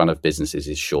lifespan of businesses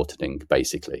is shortening,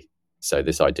 basically. So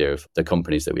this idea of the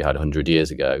companies that we had 100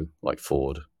 years ago, like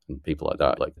Ford and people like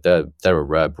that, like they're a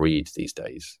rare breed these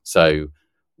days. So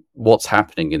what's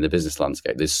happening in the business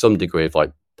landscape? There's some degree of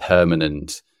like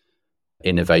permanent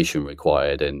innovation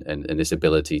required and this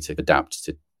ability to adapt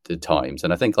to the times.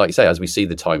 And I think, like you say, as we see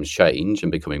the times change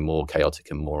and becoming more chaotic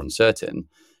and more uncertain,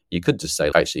 you could just say,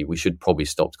 actually, we should probably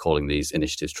stop calling these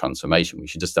initiatives transformation. We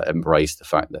should just embrace the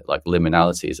fact that like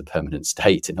liminality is a permanent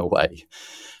state in a way.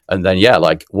 And then,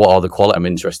 like what are the qualities? I'm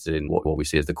interested in what we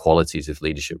see as the qualities of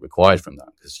leadership required from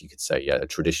that. Because you could say, a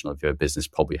traditional view of business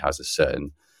probably has a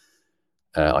certain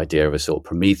idea of a sort of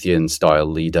Promethean style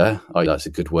leader. That's a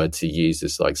good word to use,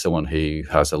 as like someone who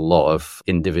has a lot of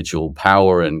individual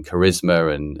power and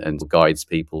charisma and guides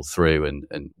people through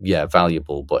and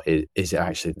valuable, but is it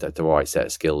actually the right set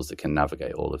of skills that can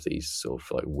navigate all of these sort of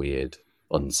like weird,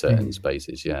 uncertain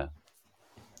spaces?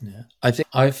 I think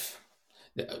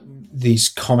these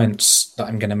comments that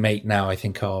I'm going to make now, I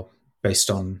think are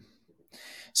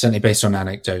certainly based on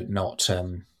anecdote, not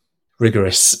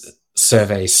rigorous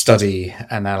survey, study,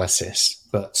 analysis.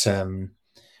 But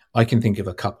I can think of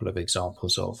a couple of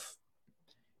examples of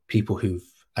people who've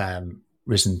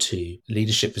risen to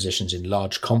leadership positions in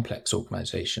large, complex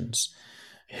organizations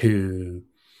who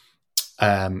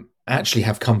actually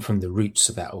have come from the roots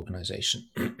of that organization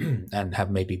and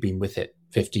have maybe been with it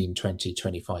 15, 20,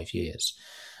 25 years,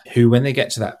 who, when they get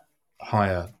to that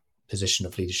higher position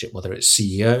of leadership, whether it's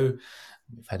CEO,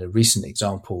 we've had a recent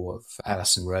example of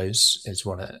Alison Rose is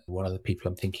one of the people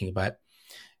I'm thinking about,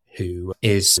 who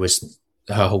was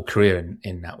her whole career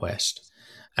in NatWest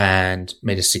and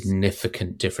made a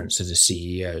significant difference as a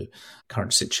CEO,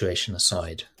 current situation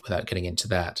aside, without getting into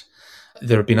that.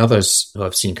 There have been others who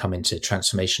I've seen come into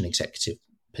transformation executive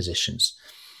positions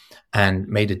and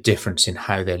made a difference in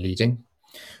how they're leading.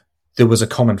 There was a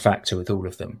common factor with all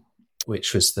of them,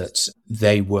 which was that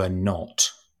they were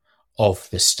not of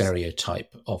the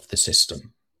stereotype of the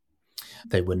system.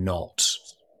 They were not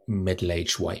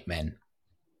middle-aged white men.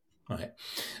 Right?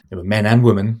 They were men and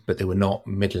women, but they were not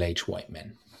middle-aged white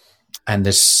men. And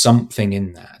there's something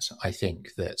in that, I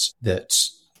think, that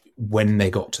when they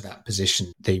got to that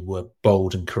position, they were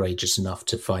bold and courageous enough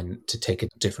to take a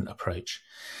different approach.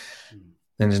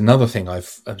 Then there's another thing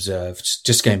I've observed,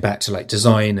 just going back to like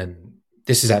design, and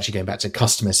this is actually going back to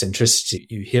customer centricity.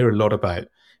 You hear a lot about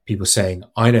people saying,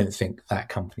 I don't think that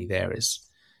company there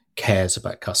cares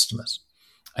about customers.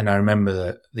 And I remember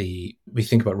that we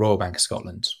think about Royal Bank of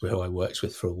Scotland, who I worked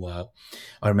with for a while.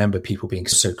 I remember people being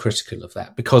so critical of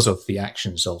that because of the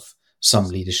actions of some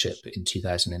leadership in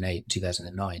 2008,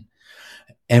 2009.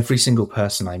 Every single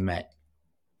person I met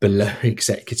below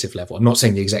executive level, I'm not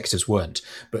saying the executives weren't,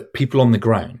 but people on the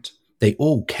ground, they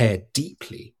all cared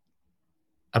deeply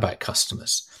about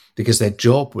customers. because their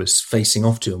job was facing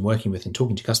off to and working with and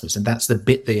talking to customers. And that's the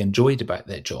bit they enjoyed about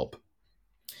their job.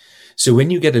 So when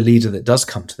you get a leader that does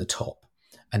come to the top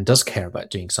and does care about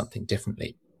doing something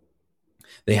differently,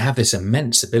 they have this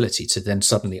immense ability to then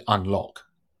suddenly unlock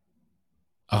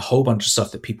a whole bunch of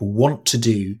stuff that people want to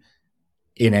do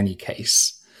in any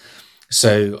case.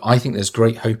 So I think there's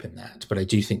great hope in that, but I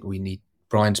do think we need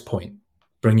Brian's point,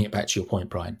 bringing it back to your point,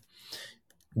 Brian.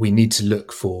 We need to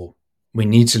look for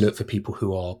people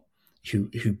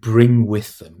who bring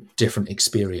with them different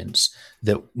experience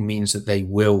that means that they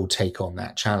will take on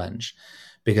that challenge.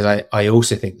 Because I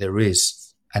also think there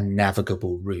is a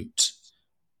navigable route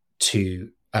to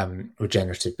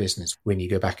regenerative business. When you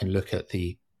go back and look at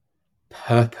the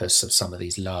purpose of some of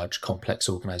these large, complex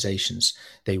organizations,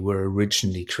 they were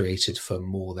originally created for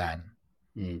more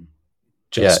than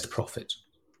just profit.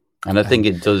 And I think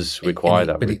it does require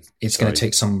that. But it's going to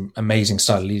take some amazing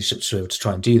style of leadership to be able to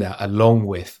try and do that, along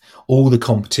with all the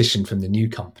competition from the new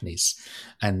companies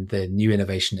and the new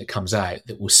innovation that comes out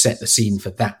that will set the scene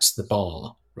for that's the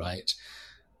bar, right?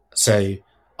 So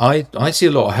I see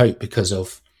a lot of hope because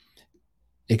of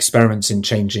experiments in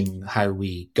changing how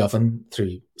we govern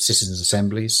through citizens'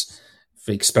 assemblies,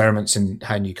 for experiments in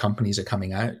how new companies are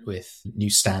coming out with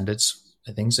new standards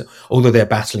and things, although they're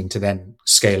battling to then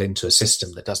scale into a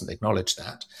system that doesn't acknowledge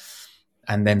that.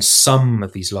 And then some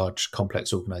of these large,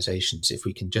 complex organizations, if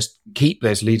we can just keep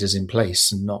those leaders in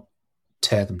place and not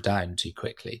tear them down too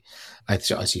quickly, I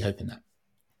see hope in that.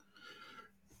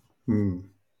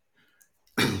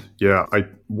 Yeah,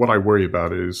 what I worry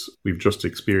about is we've just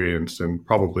experienced and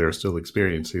probably are still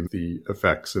experiencing the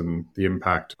effects and the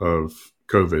impact of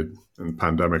COVID and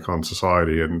pandemic on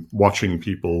society, and watching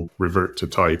people revert to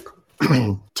type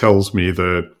tells me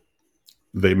that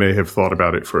they may have thought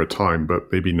about it for a time,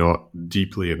 but maybe not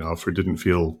deeply enough or didn't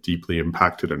feel deeply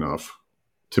impacted enough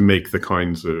to make the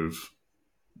kinds of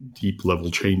deep level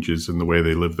changes in the way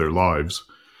they live their lives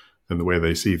and the way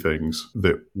they see things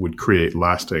that would create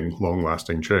lasting,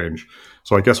 long-lasting change.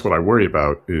 So I guess what I worry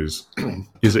about is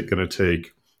it going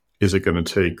to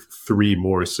take 3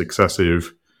 more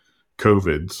successive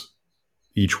COVIDs,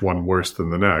 each one worse than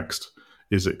the next?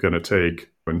 Is it going to take,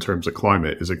 in terms of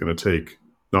climate, is it going to take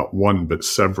not one, but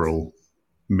several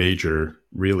major,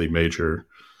 really major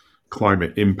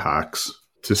climate impacts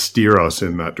to steer us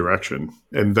in that direction?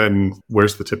 And then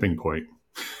where's the tipping point?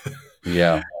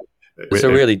 Yeah. It's a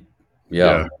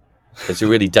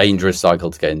really dangerous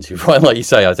cycle to get into, right? Like you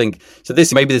say, I think, so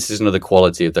maybe this is another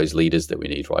quality of those leaders that we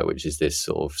need, right? Which is this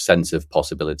sort of sense of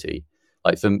possibility.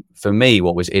 Like for me,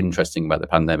 what was interesting about the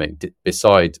pandemic,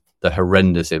 beside the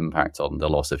horrendous impact on the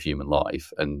loss of human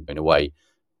life, and in a way,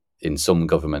 in some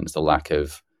governments, the lack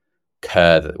of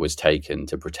care that was taken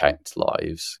to protect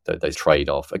lives, that they trade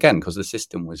off, again, because the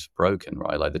system was broken,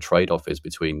 right? Like the trade-off is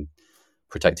between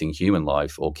protecting human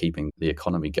life or keeping the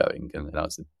economy going, and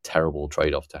that's a terrible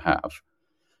trade-off to have.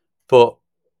 But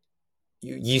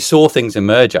you saw things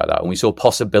emerge out of that, and we saw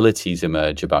possibilities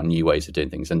emerge about new ways of doing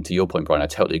things. And to your point, Brian, I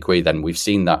totally agree. Then we've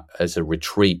seen that as a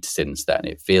retreat since then.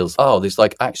 It feels, there's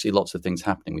like actually lots of things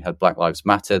happening. We had Black Lives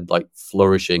Matter like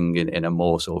flourishing in a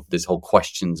more sort of this whole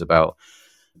questions about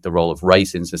the role of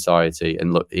race in society.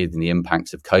 And look, even the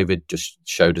impacts of COVID just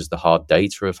showed us the hard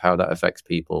data of how that affects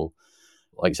people.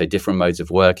 Like I say, different modes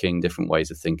of working, different ways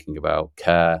of thinking about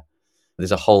care.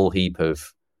 There's a whole heap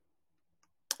of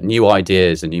new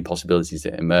ideas and new possibilities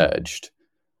that emerged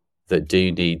that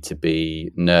do need to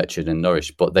be nurtured and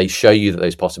nourished, but they show you that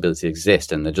those possibilities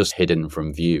exist and they're just hidden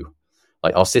from view.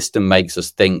 Like our system makes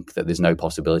us think that there's no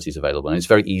possibilities available. And it's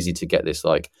very easy to get this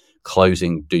like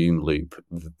closing doom loop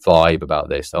vibe about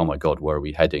this. Oh my God, where are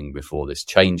we heading before this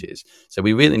changes? So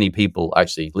we really need people,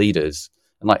 actually leaders,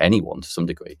 and like anyone to some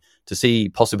degree, to see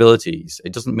possibilities.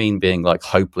 It doesn't mean being like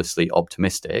hopelessly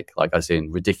optimistic, like as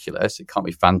in ridiculous. It can't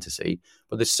be fantasy,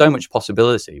 but there's so much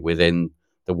possibility within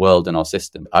the world and our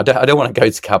system. I don't want to go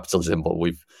to capitalism, but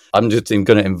I'm just going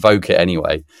to invoke it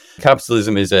anyway.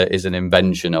 Capitalism is an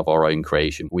invention of our own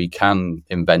creation. We can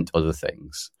invent other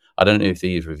things. I don't know if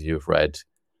either of you have read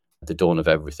The Dawn of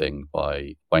Everything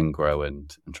by Wengrow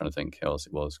and I'm trying to think who else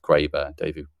it was, Graeber,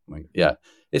 David. Yeah.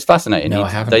 It's fascinating. No, I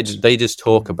haven't. They just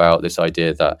talk about this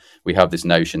idea that we have this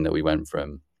notion that we went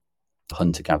from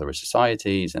hunter-gatherer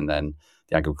societies, and then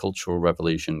the agricultural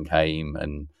revolution came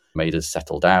and made us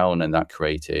settle down, and that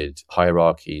created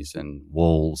hierarchies and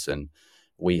walls. And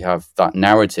we have that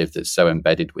narrative that's so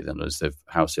embedded within us of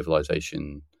how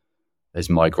civilization has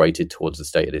migrated towards the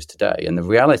state it is today. And the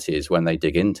reality is, when they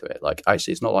dig into it, like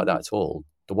actually it's not like that at all.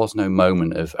 There was no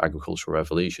moment of agricultural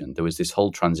revolution. There was this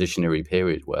whole transitionary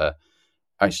period where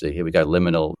actually, here we go,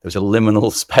 there was a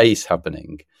liminal space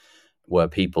happening. where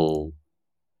people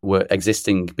were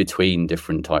existing between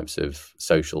different types of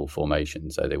social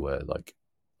formations. So they were like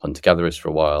hunter-gatherers for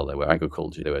a while, they were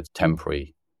agriculture, they were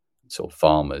temporary sort of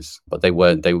farmers, but there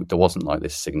wasn't like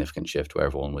this significant shift where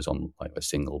everyone was on like a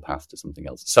single path to something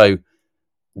else. So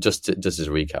just as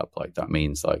a recap, like that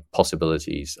means like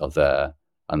possibilities are there,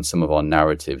 and some of our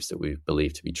narratives that we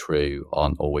believe to be true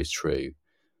aren't always true,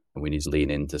 and we need to lean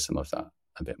into some of that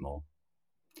a bit more.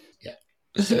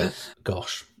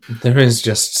 Gosh, there is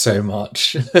just so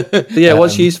much. Yeah,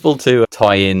 what's useful to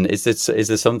tie in is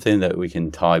there something that we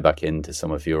can tie back into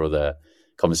some of your other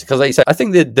conversations? Because like you said, I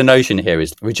think the notion here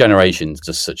is regeneration is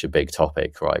just such a big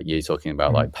topic, right? You're talking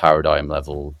about like paradigm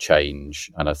level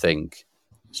change, and I think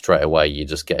straight away you're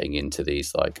just getting into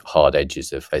these like hard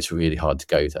edges of it's really hard to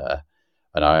go there.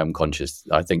 And I am conscious,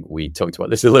 I think we talked about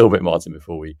this a little bit, Martin,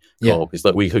 before we got up, is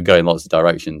that we could go in lots of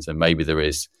directions, and maybe there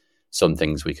is some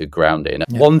things we could ground in.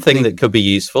 Yeah. One thing that could be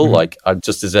useful, like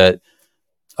just as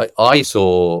I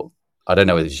saw, I don't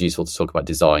know if it's useful to talk about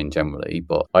design generally,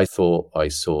 but I thought I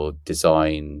saw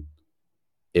design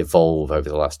evolve over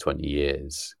the last 20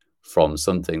 years from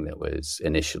something that was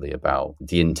initially about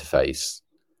the interface.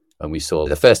 And we saw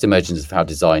the first emergence of how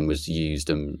design was used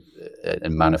and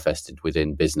manifested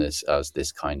within business as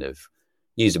this kind of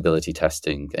usability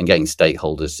testing and getting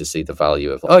stakeholders to see the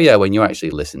value of, oh yeah, when you actually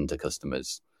listen to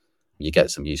customers, you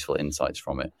get some useful insights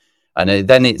from it. And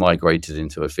then it migrated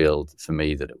into a field for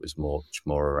me that it was much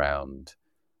more around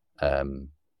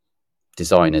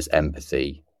design as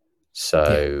empathy.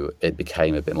 So it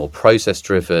became a bit more process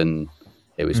driven.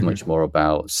 It was much more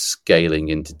about scaling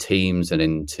into teams and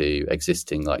into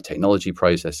existing like technology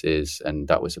processes. And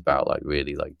that was about like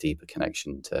really like deeper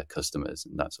connection to customers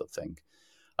and that sort of thing.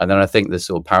 And then I think the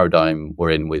sort of paradigm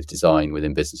we're in with design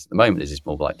within business at the moment is it's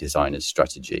more like design as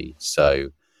strategy. So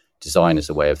design as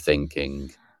a way of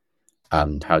thinking,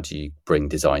 and how do you bring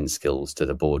design skills to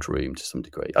the boardroom to some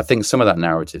degree? I think some of that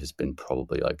narrative has been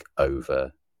probably like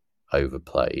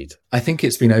overplayed. I think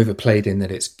it's been overplayed in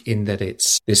that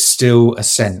it's there's still a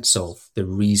sense of the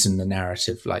reason the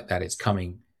narrative like that is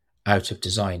coming out of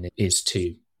design is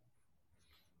to,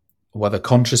 whether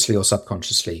consciously or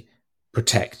subconsciously,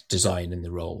 protect design in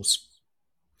the roles.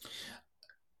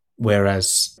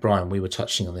 Whereas, Brian, we were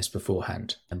touching on this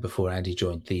beforehand, and before Andy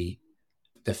joined, the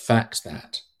fact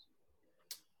that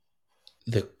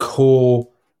the core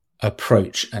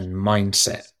approach and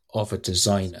mindset of a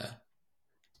designer,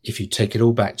 if you take it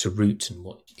all back to root and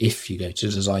if you go to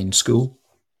design school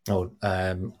or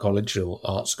college or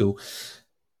art school,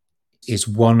 is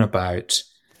one about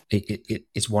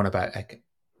it's one about like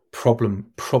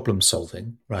problem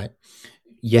solving, right?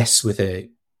 Yes, with a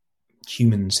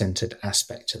human-centered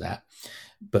aspect to that,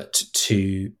 but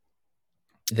to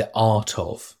the art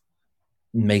of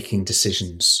making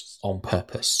decisions on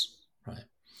purpose, right?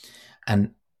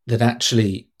 And that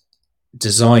actually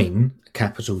design,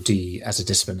 capital D, as a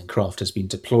discipline and craft has been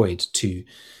deployed to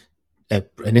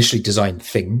initially design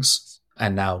things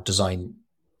and now design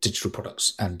digital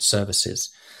products and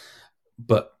services.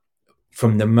 But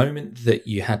from the moment that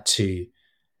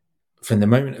from the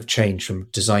moment of change from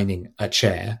designing a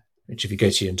chair, which if you go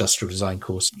to your industrial design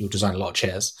course, you'll design a lot of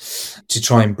chairs, to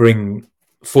try and bring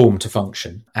form to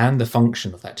function, and the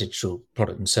function of that digital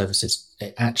product and services,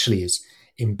 it actually is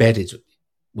embedded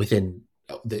within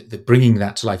the bringing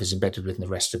that to life is embedded within the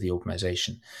rest of the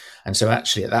organization. And so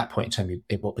actually at that point in time,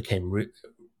 what became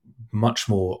much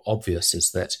more obvious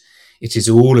is that it is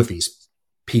all of these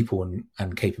people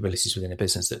and capabilities within a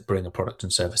business that bring a product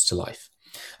and service to life.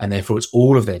 And therefore it's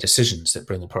all of their decisions that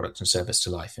bring a product and service to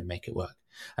life and make it work.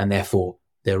 And therefore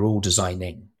they're all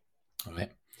designing,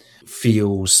 right?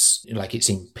 Feels like it's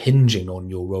impinging on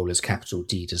your role as capital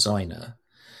D designer,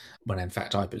 when in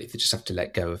fact I believe they just have to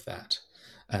let go of that.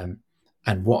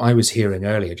 And what I was hearing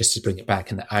earlier, just to bring it back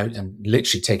and out and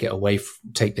literally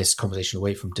take this conversation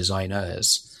away from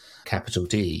designers, capital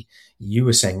D, you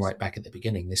were saying right back at the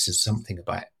beginning, this is something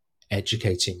about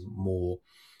educating more.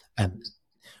 And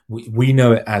we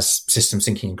know it as systems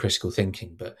thinking and critical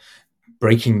thinking, but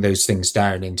breaking those things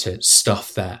down into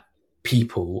stuff that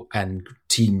people and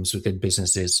teams within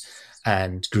businesses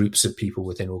and groups of people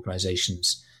within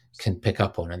organizations can pick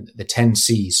up on. And the 10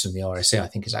 C's from the RSA, I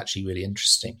think, is actually really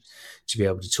interesting to be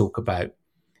able to talk about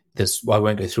this. Well, I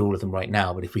won't go through all of them right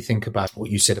now, but if we think about what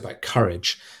you said about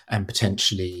courage and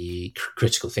potentially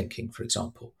critical thinking, for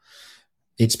example,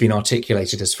 it's been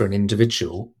articulated as, for an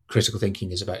individual, critical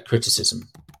thinking is about criticism,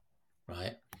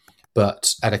 right?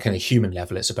 But at a kind of human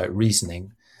level, it's about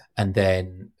reasoning. And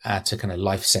then at a kind of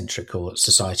life-centric or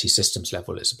society systems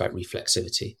level, it's about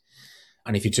reflexivity.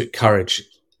 And if you took courage,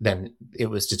 then it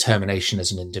was determination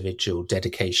as an individual,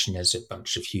 dedication as a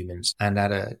bunch of humans, and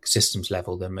at a systems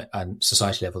level and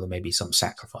society level, there may be some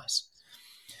sacrifice.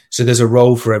 So there's a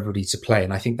role for everybody to play.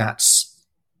 And I think that's,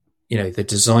 the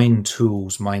design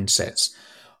tools mindsets,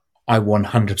 I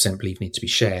 100% believe need to be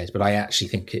shared, but I actually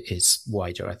think it is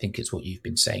wider. I think it's what you've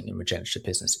been saying in regenerative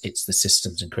business. It's the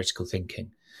systems and critical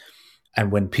thinking.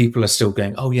 And when people are still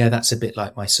going, oh yeah, that's a bit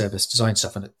like my service design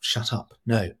stuff, and shut up.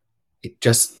 No,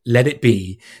 just let it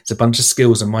be. It's a bunch of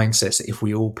skills and mindsets that if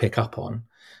we all pick up on,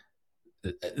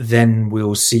 then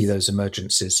we'll see those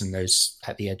emergences, and those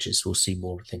at the edges, we'll see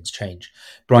more things change.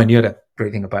 Brian, you had a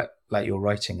great thing about like your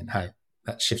writing and how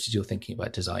that shifted your thinking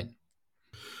about design.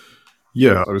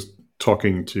 Yeah, I was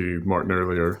talking to Martin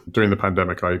earlier. During the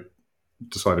pandemic, I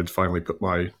decided to finally put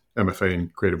my MFA in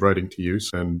creative writing to use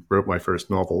and wrote my first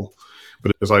novel.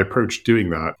 But as I approached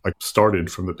doing that, I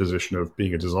started from the position of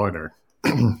being a designer.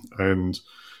 And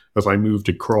as I moved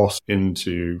across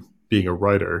into being a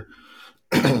writer,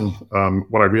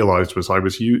 what I realized was I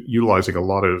was utilizing a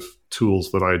lot of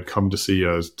tools that I'd come to see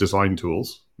as design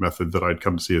tools, method that I'd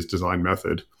come to see as design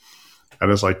method.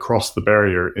 And as I crossed the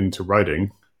barrier into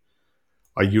writing,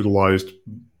 I utilized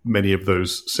many of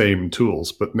those same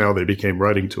tools, but now they became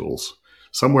writing tools.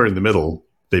 Somewhere in the middle,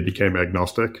 they became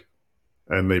agnostic,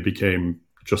 and they became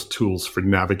just tools for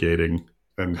navigating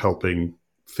and helping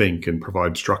think and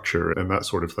provide structure and that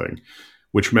sort of thing,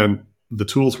 which meant the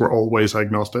tools were always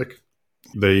agnostic.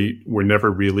 They were never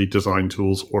really design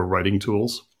tools or writing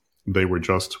tools. They were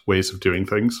just ways of doing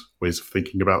things, ways of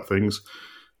thinking about things,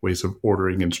 ways of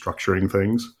ordering and structuring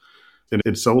things. And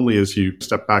it's only as you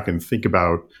step back and think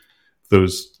about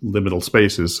those liminal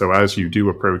spaces. So as you do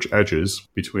approach edges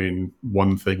between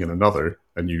one thing and another,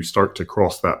 and you start to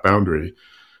cross that boundary,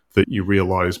 that you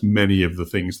realize many of the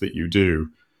things that you do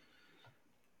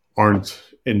aren't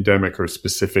endemic or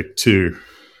specific to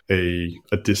a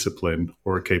discipline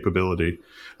or a capability.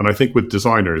 And I think with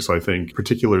designers,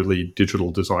 particularly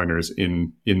digital designers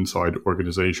inside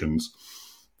organizations,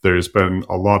 there's been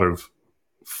a lot of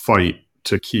fight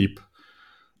to keep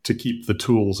the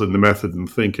tools and the method and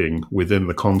thinking within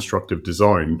the construct of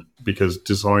design, because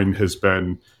design has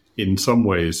been in some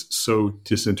ways so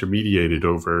disintermediated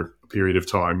over a period of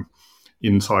time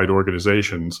inside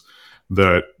organizations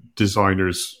that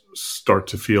designers start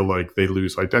to feel like they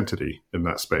lose identity in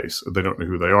that space. They don't know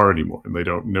who they are anymore, and they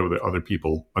don't know that other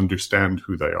people understand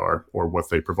who they are or what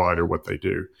they provide or what they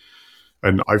do.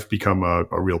 And I've become a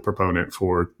real proponent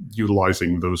for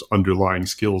utilizing those underlying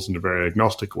skills in a very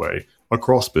agnostic way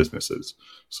across businesses.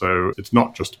 So it's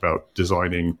not just about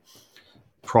designing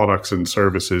products and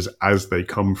services as they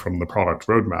come from the product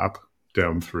roadmap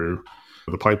down through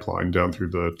the pipeline, down through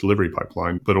the delivery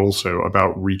pipeline, but also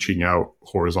about reaching out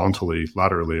horizontally,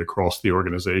 laterally across the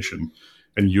organization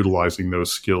and utilizing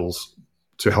those skills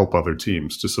to help other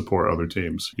teams, to support other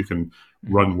teams. You can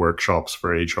run workshops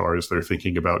for HR as they're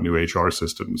thinking about new HR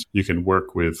systems. You can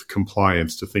work with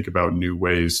compliance to think about new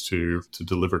ways to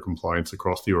deliver compliance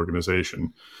across the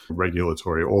organization,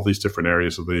 regulatory, all these different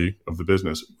areas of the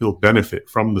business will benefit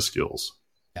from the skills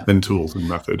and tools and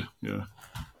method.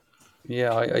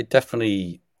 Yeah, I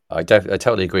totally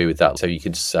agree with that. So you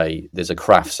could say there's a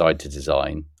craft side to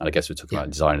design, and I guess we're talking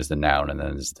about design as the noun, and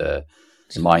then there's the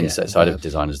mindset side of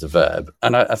design as the verb.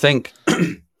 And I think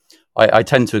I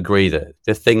tend to agree that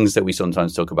the things that we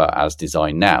sometimes talk about as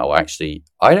design now, actually,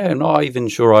 I'm not even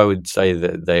sure I would say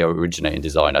that they originate in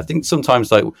design. I think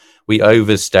sometimes like we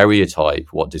over stereotype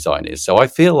what design is. So I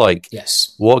feel like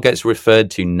what gets referred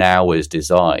to now as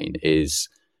design is,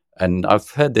 and I've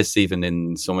heard this even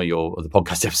in some of your other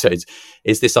podcast episodes,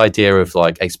 is this idea of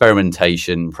like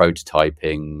experimentation,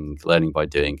 prototyping, learning by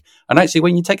doing. And actually,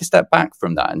 when you take a step back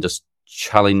from that and just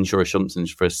challenge your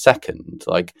assumptions for a second,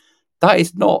 like that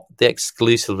is not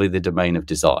exclusively the domain of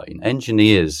design.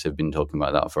 Engineers have been talking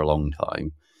about that for a long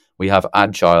time. We have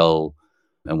agile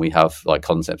and we have like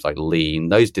concepts like lean.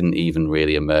 Those didn't even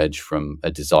really emerge from a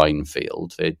design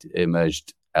field. It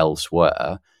emerged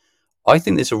elsewhere. I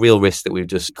think there's a real risk that we've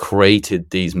just created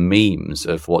these memes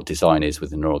of what design is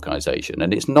within an organization.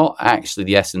 And it's not actually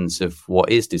the essence of what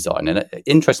is design. And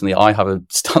interestingly, I have a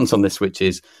stance on this, which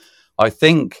is I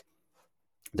think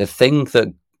the thing that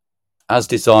as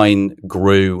design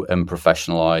grew and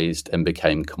professionalized and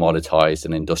became commoditized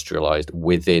and industrialized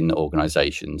within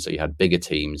organizations, so you had bigger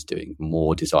teams doing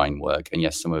more design work, and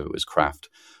yes, some of it was craft,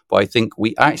 but I think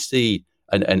we actually,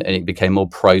 and it became more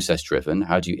process driven.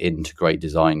 How do you integrate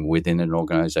design within an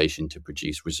organization to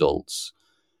produce results?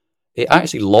 It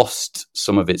actually lost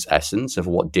some of its essence of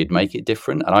what did make it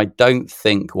different. And I don't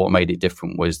think what made it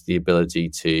different was the ability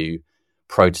to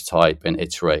prototype and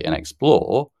iterate and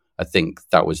explore. I think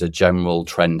that was a general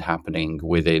trend happening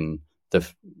within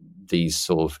these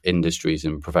sort of industries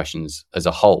and professions as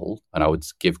a whole. And I would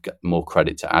give more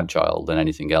credit to Agile than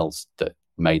anything else that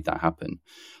made that happen.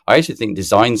 I actually think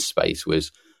design space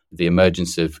was the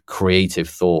emergence of creative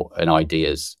thought and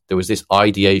ideas. There was this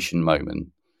ideation moment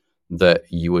that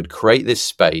you would create this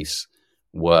space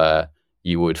where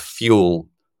you would fuel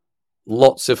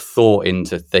lots of thought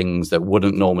into things that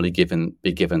wouldn't normally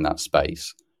be given that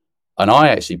space. And I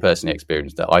actually personally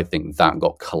experienced that. I think that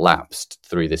got collapsed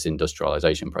through this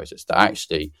industrialization process, that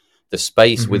actually the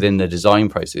space within the design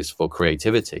process for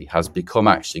creativity has become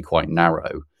actually quite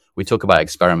narrow. We talk about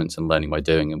experiments and learning by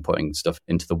doing and putting stuff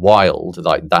into the wild,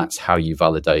 like that's how you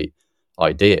validate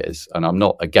ideas. And I'm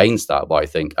not against that, but I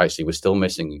think actually we're still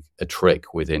missing a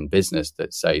trick within business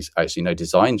that says actually no,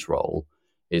 design's role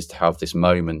is to have this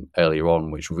moment earlier on,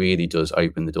 which really does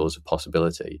open the doors of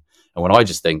possibility. And when I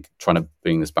just think, trying to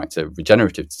bring this back to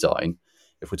regenerative design,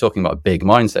 if we're talking about big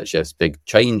mindset shifts, big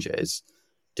changes,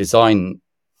 design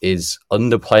is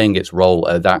underplaying its role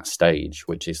at that stage,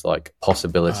 which is like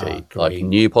possibility, like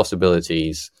new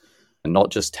possibilities, and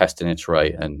not just test and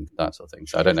iterate and that sort of thing.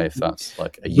 So I don't know if that's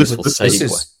like a useful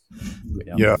segue.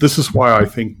 Yeah, this is why I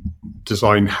think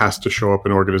design has to show up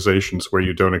in organizations where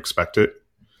you don't expect it.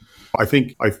 I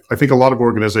think a lot of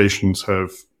organizations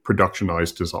have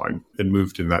productionized design and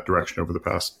moved in that direction over the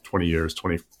past 20 years,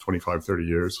 20, 25, 30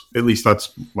 years. At least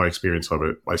that's my experience of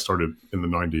it. I started in the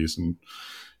 90s and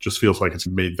just feels like it's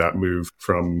made that move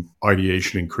from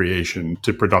ideation and creation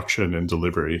to production and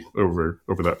delivery over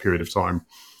that period of time.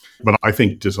 But I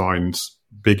think design's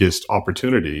biggest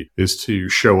opportunity is to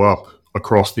show up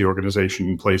across the organization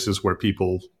in places where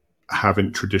people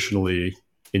haven't traditionally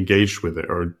engaged with it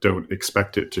or don't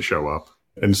expect it to show up.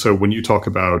 And so when you talk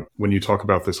about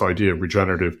this idea of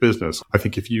regenerative business, I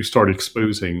think if you start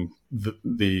exposing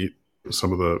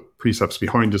some of the precepts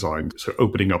behind design, so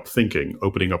opening up thinking,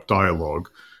 opening up dialogue,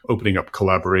 opening up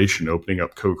collaboration, opening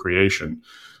up co-creation,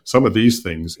 some of these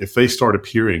things, if they start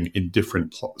appearing in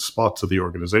different spots of the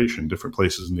organization, different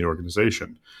places in the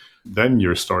organization, then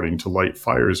you're starting to light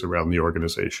fires around the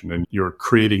organization and you're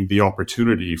creating the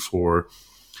opportunity for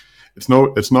it's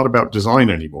not about design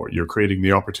anymore. You're creating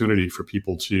the opportunity for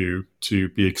people to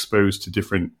be exposed to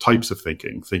different types of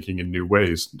thinking in new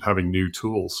ways, having new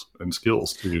tools and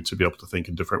skills to be able to think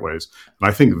in different ways. And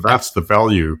I think that's the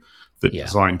value that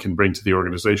design can bring to the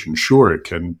organization. Sure, it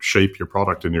can shape your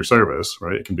product and your service,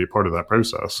 right? It can be a part of that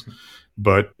process,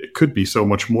 but it could be so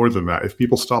much more than that. If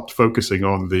people stopped focusing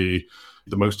on the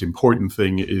most important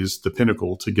thing is the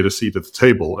pinnacle to get a seat at the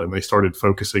table, and they started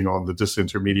focusing on the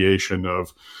disintermediation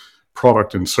of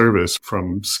product and service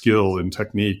from skill and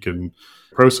technique and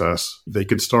process, they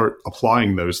could start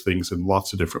applying those things in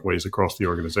lots of different ways across the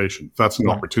organization. That's an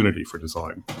opportunity for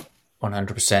design.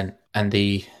 100%. And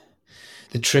the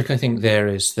trick I think there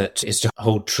is to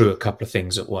hold true a couple of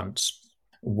things at once.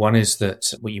 One is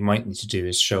that what you might need to do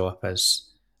is show up as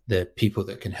the people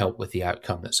that can help with the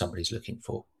outcome that somebody's looking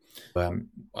for.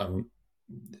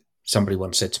 Somebody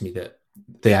once said to me that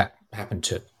they happened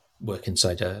to work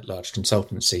inside a large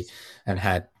consultancy and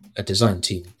had a design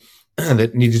team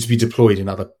that needed to be deployed in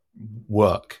other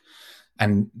work.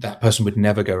 And that person would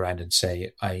never go around and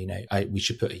say, we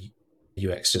should put a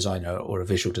UX designer or a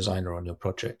visual designer on your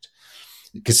project.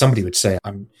 Because somebody would say,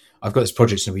 I've got this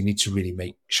project and we need to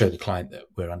really show the client that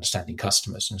we're understanding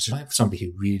customers. And so I have somebody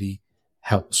who really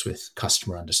helps with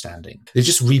customer understanding. They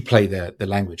just replay the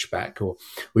language back, or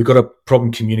we've got a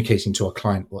problem communicating to our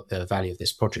client what the value of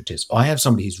this project is. I have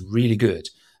somebody who's really good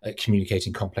at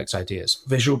communicating complex ideas,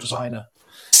 visual designer.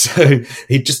 So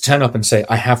he'd just turn up and say,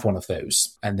 I have one of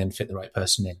those, and then fit the right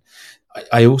person in.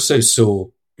 I also saw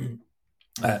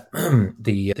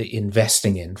the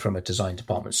investing in from a design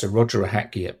department. So Roger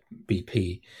Ahatke at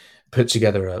BP put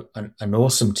together an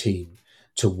awesome team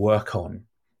to work on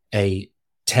a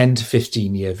 10 to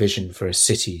 15 year vision for a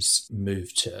city's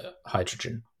move to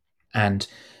hydrogen. And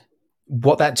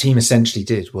what that team essentially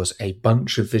did was a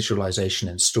bunch of visualization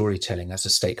and storytelling as the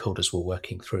stakeholders were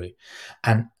working through.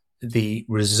 And the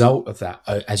result of that,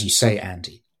 as you say,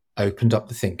 Andy, opened up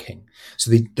the thinking.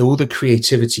 So all the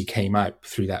creativity came out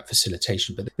through that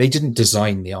facilitation, but they didn't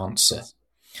design the answer.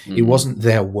 Mm-hmm. It wasn't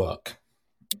their work,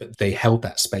 but they held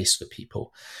that space for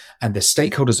people. And the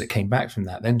stakeholders that came back from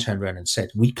that then turned around and said,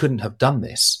 we couldn't have done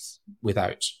this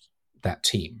without that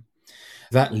team.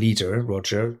 That leader,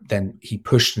 Roger, then he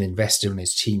pushed and invested in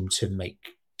his team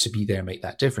to be there and make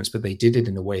that difference. But they did it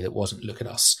in a way that wasn't, look at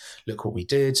us, look what we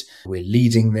did, we're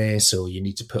leading this, or you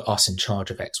need to put us in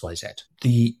charge of X, Y, Z.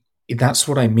 The that's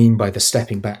what I mean by the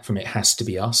stepping back from it has to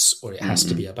be us, or it has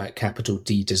to be about capital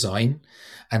D design.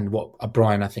 And what,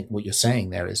 Brian, I think what you're saying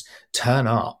there is turn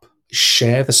up,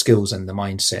 share the skills and the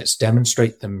mindsets,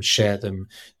 demonstrate them, share them,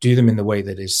 do them in the way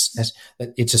that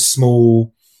it's a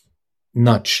small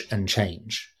nudge and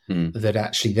change that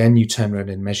actually then you turn around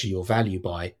and measure your value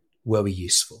by, were we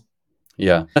useful?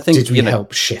 Yeah. I think, did we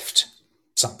help shift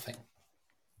something?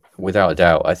 Without a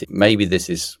doubt. I think maybe this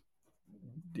is,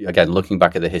 again, looking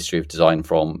back at the history of design,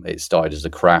 from it started as a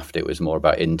craft, it was more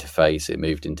about interface, it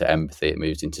moved into empathy, it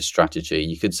moved into strategy.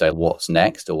 You could say what's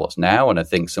next or what's now. And I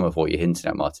think some of what you're hinting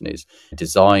at, Martin, is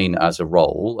design as a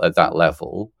role at that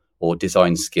level, or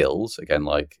design skills, again,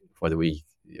 like whether we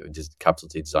just capital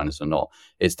T designers or not,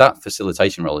 it's that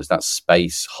facilitation role, is that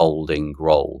space holding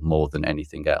role more than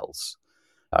anything else.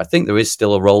 I think there is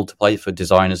still a role to play for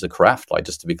design as a craft, like,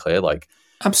 just to be clear, like,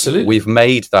 absolutely, we've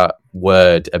made that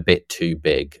word a bit too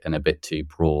big and a bit too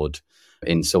broad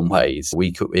in some ways.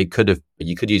 You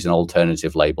could use an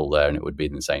alternative label there and it would be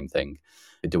the same thing.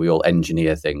 Do we all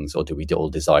engineer things, or do we all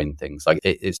design things? Like,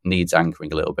 it needs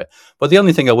anchoring a little bit. But the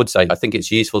only thing I would say, I think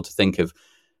it's useful to think of,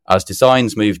 as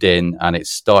designs moved in and it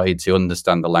started to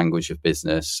understand the language of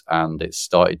business, and it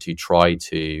started to try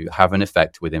to have an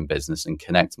effect within business and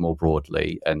connect more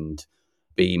broadly and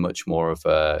be much more of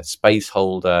a space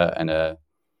holder and a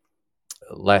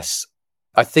less,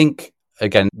 I think,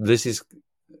 again, this is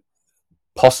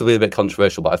possibly a bit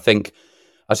controversial, but I think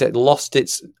as it lost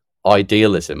its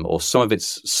idealism or some of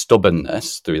its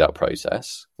stubbornness through that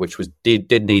process, which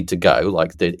did need to go,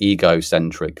 like the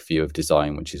egocentric view of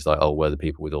design, which is like, oh, we're the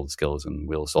people with all the skills and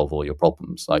we'll solve all your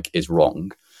problems, like, is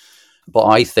wrong. But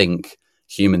I think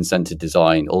human-centered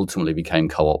design ultimately became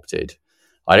co-opted.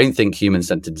 I don't think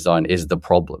human-centered design is the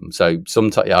problem. So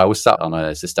sometimes I was sat on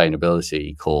a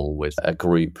sustainability call with a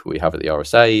group we have at the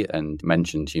RSA and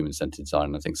mentioned human-centered design.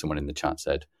 And I think someone in the chat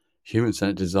said,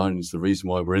 human-centered design is the reason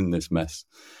why we're in this mess.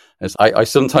 I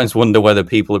sometimes wonder whether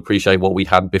people appreciate what we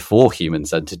had before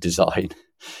human-centered design,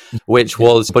 which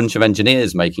was a bunch of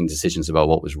engineers making decisions about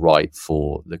what was right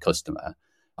for the customer.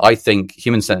 I think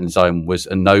human-centered design was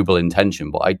a noble intention,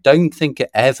 but I don't think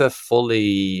it ever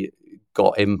fully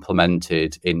got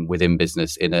implemented within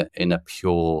business in a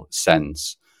pure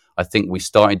sense. I think we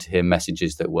started to hear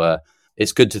messages that were,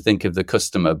 it's good to think of the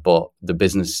customer, but the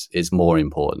business is more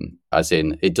important. As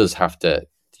in, it does have to,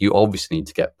 you obviously need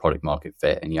to get product market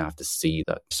fit, and you have to see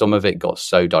that. Some of it got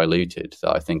so diluted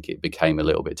that I think it became a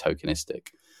little bit tokenistic.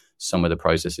 Some of the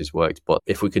processes worked, but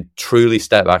if we could truly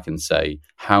step back and say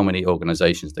how many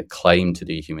organizations that claim to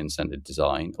do human-centered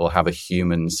design or have a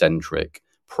human-centric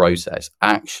process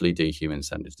actually do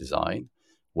human-centered design,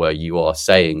 where you are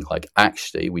saying, like,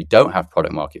 actually, we don't have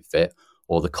product market fit,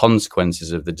 or the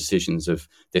consequences of the decisions of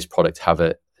this product have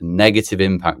a negative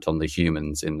impact on the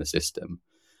humans in the system.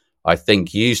 I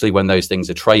think usually when those things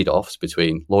are trade-offs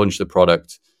between launch the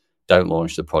product, don't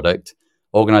launch the product,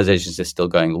 organizations are still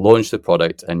going launch the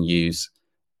product and use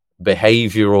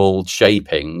behavioral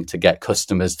shaping to get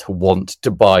customers to want to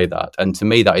buy that. And to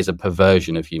me, that is a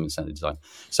perversion of human-centered design.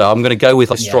 So I'm going to go with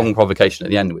a strong provocation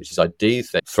at the end, which is I do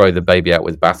think throw the baby out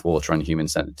with bathwater on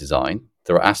human-centered design.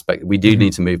 There are aspects, we do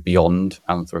need to move beyond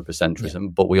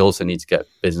anthropocentrism, but we also need to get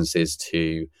businesses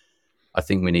to, I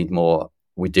think we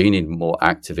do need more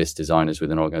activist designers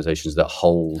within organizations that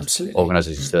hold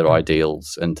organizations to their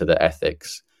ideals and to their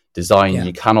ethics. Design,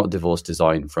 you cannot divorce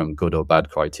design from good or bad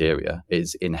criteria.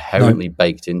 It's inherently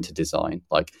baked into design.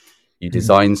 Like, you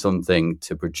design something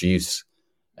to produce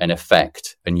an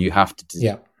effect, and you have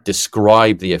to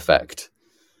describe the effect.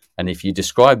 And if you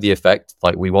describe the effect,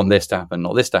 like, we want this to happen,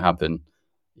 not this to happen,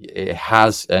 it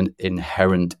has an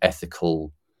inherent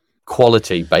ethical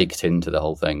quality baked into the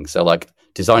whole thing. So, like,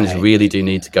 designers really do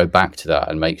need to go back to that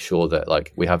and make sure that,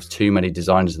 like, we have too many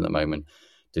designers at the moment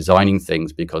designing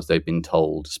things because they've been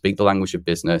told, speak the language of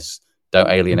business, don't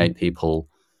alienate people.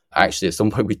 Actually, at some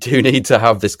point, we do need to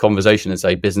have this conversation and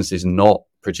say business is not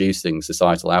producing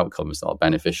societal outcomes that are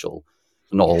beneficial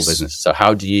for not all business. So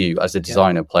how do you, as a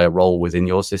designer, play a role within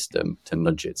your system to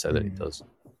nudge it so that it does?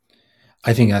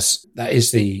 I think that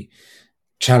is the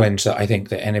challenge that I think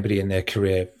that anybody in their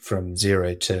career from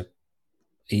 0 to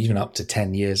even up to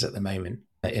 10 years at the moment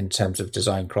in terms of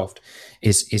design craft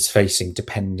is facing,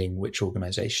 depending which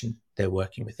organization they're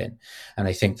working within. And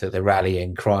I think that the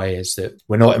rallying cry is that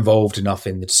we're not involved enough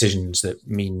in the decisions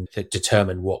that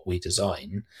determine what we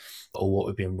design or what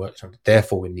we've been worked on.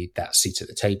 Therefore, we need that seat at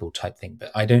the table type thing.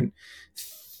 But I don't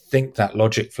think that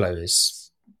logic flow is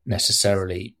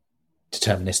necessarily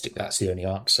deterministic. That's the only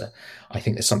answer. I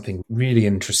think there's something really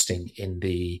interesting in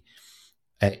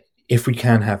if we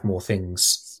can have more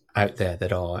things out there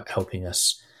that are helping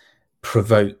us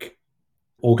provoke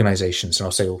organizations, and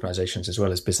I'll say organizations as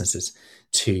well as businesses,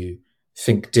 to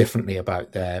think differently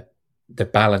about the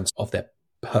balance of their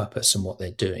purpose and what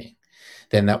they're doing,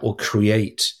 then that will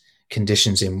create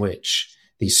conditions in which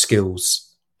these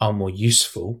skills are more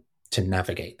useful to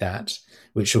navigate that,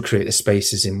 which will create the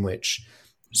spaces in which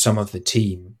some of the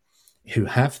team who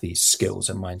have these skills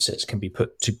and mindsets can be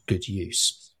put to good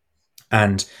use.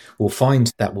 And we'll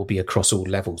find that will be across all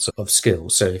levels of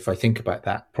skills. So if I think about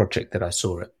that project that I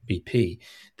saw at BP,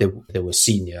 there were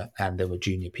senior and there were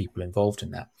junior people involved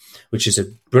in that, which is a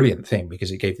brilliant thing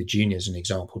because it gave the juniors an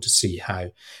example to see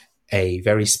how a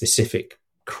very specific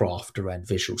craft around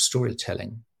visual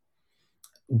storytelling,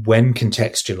 when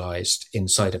contextualized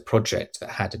inside a project that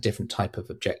had a different type of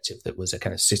objective, that was a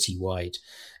kind of citywide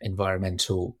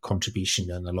environmental contribution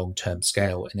on a long-term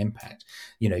scale and impact,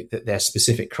 that their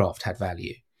specific craft had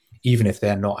value, even if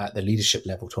they're not at the leadership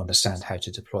level to understand how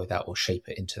to deploy that or shape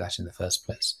it into that in the first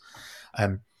place.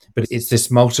 But it's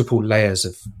this multiple layers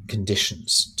of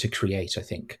conditions to create, I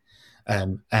think.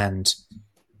 And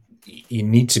you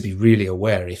need to be really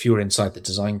aware, if you're inside the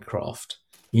design craft,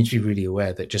 you need to be really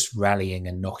aware that just rallying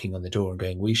and knocking on the door and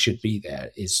going, we should be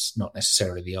there, is not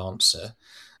necessarily the answer.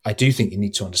 I do think you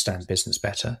need to understand business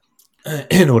better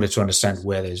in order to understand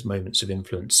where those moments of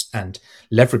influence and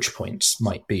leverage points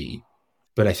might be.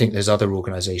 But I think there's other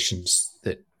organizations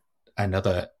and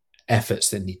other efforts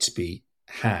that need to be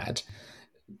had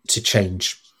to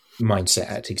change mindset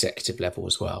at executive level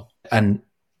as well. And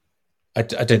I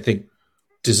don't think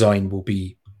design will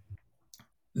be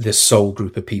the sole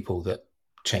group of people that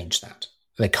change that.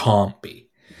 They can't be.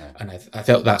 Okay. And I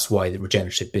felt that's why the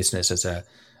regenerative business as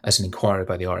an inquiry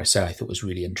by the RSA I thought was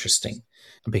really interesting,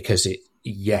 because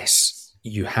yes,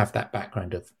 you have that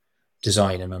background of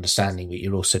design and understanding, but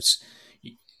you're also,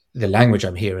 the language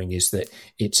I'm hearing is that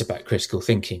it's about critical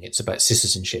thinking, it's about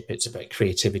citizenship, it's about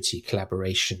creativity,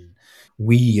 collaboration.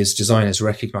 We as designers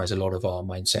recognize a lot of our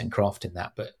mindset and craft in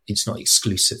that, but it's not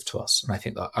exclusive to us.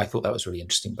 And I thought that was really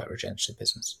interesting about regenerative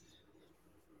business.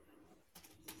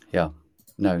 Yeah,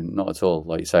 no, not at all.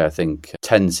 Like you say, I think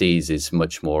 10 C's is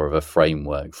much more of a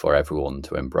framework for everyone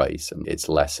to embrace, and it's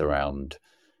less around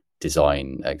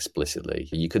design explicitly.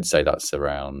 You could say that's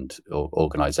around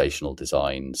organizational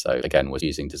design. So again, we're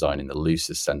using design in the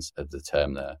loosest sense of the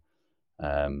term there.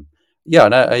 Yeah,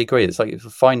 and I agree. It's like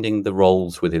finding the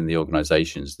roles within the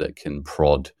organizations that can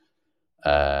prod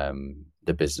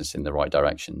the business in the right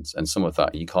directions. And some of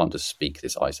that, you can't just speak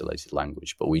this isolated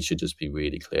language, but we should just be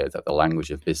really clear that the language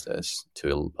of business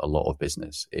to a lot of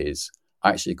business is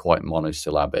actually quite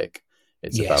monosyllabic.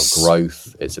 It's about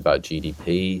growth, it's about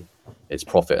GDP, it's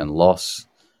profit and loss.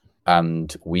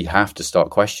 And we have to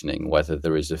start questioning whether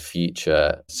there is a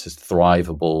future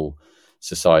thrivable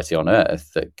society on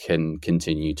Earth that can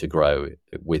continue to grow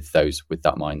with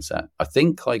that mindset. I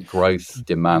think like growth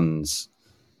demands,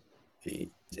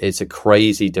 it's a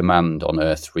crazy demand on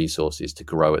Earth's resources to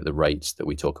grow at the rates that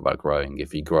we talk about growing.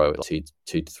 If you grow at 2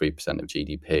 to 3% of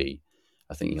GDP,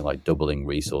 I think you're like doubling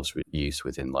resource use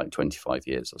within like 25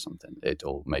 years or something.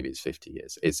 Or maybe it's 50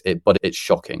 years. But it's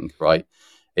shocking, right?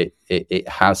 It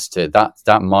has to, that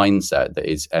mindset that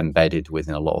is embedded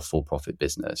within a lot of for-profit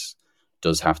business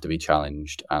does have to be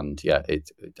challenged. And yeah,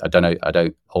 I don't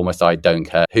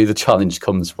care who the challenge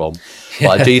comes from.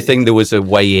 But I do think there was a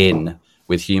way in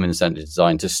with human-centered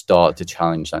design to start to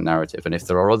challenge that narrative. And if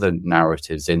there are other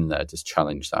narratives in there to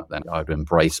challenge that, then I'd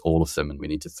embrace all of them. And we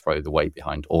need to throw the weight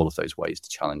behind all of those ways to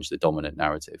challenge the dominant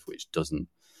narrative, which doesn't,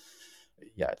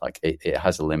 it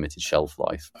has a limited shelf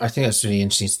life. I think that's really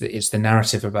interesting. It's the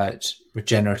narrative about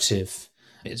regenerative.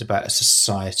 It's about a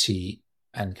society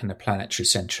and kind of planetary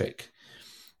centric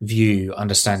view,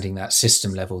 understanding that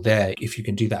system level there. If you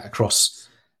can do that across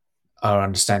our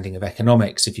understanding of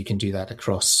economics, if you can do that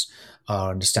across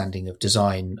our understanding of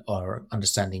design, our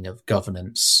understanding of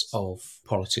governance, of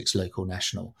politics, local,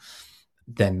 national,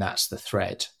 then that's the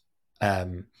thread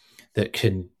that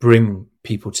can bring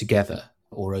people together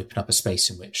or open up a space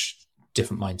in which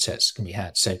different mindsets can be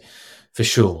had. So for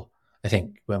sure, I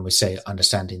think when we say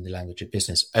understanding the language of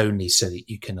business, only so that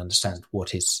you can understand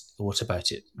what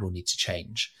about it will need to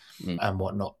change and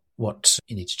what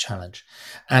you need to challenge.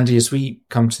 Andy, as we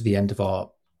come to the end of our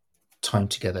time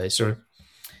together, is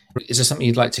there something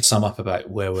you'd like to sum up about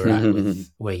where we're at with,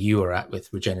 where you are at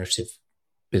with regenerative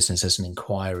business as an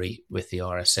inquiry with the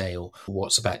RSA, or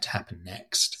what's about to happen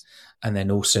next? And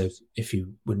then also, if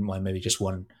you wouldn't mind, maybe just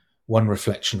one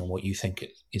reflection on what you think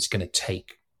it's going to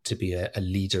take to be a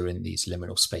leader in these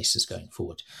liminal spaces going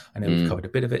forward. I know we've covered a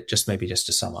bit of it, just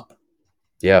to sum up.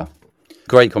 Yeah.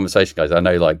 Great conversation, guys. I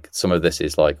know like some of this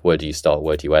is like, where do you start,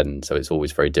 where do you end? So it's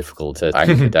always very difficult to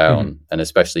anchor down, and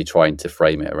especially trying to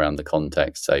frame it around the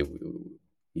context. So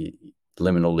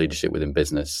liminal leadership within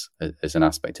business is an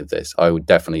aspect of this. I would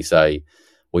definitely say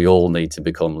we all need to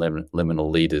become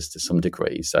liminal leaders to some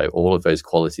degree. So all of those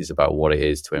qualities about what it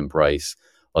is to embrace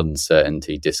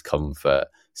uncertainty, discomfort,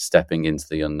 stepping into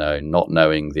the unknown, not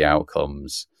knowing the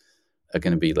outcomes are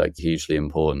going to be like hugely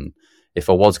important. If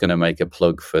I was going to make a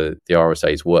plug for the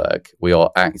RSA's work, we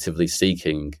are actively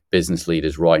seeking business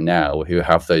leaders right now who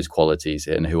have those qualities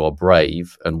and who are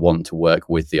brave and want to work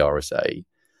with the RSA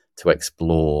to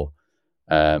explore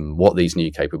what these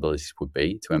new capabilities would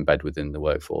be to embed within the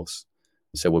workforce.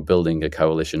 So we're building a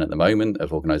coalition at the moment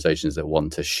of organizations that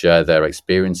want to share their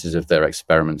experiences of their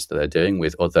experiments that they're doing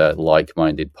with other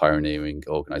like-minded pioneering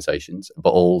organizations,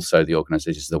 but also the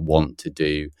organizations that want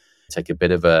to take a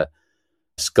bit of a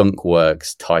skunk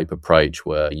works type approach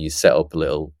where you set up a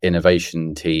little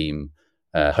innovation team,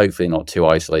 hopefully not too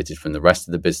isolated from the rest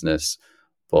of the business,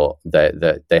 but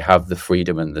they have the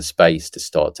freedom and the space to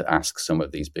start to ask some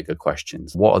of these bigger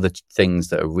questions. What are the things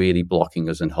that are really blocking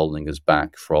us and holding us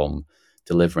back from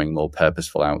delivering more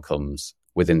purposeful outcomes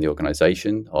within the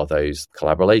organization? Are those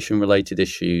collaboration related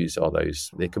issues?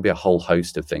 There could be a whole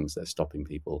host of things that are stopping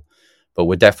people. But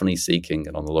we're definitely seeking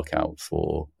and on the lookout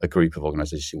for a group of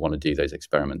organizations who want to do those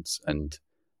experiments. And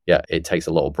yeah, it takes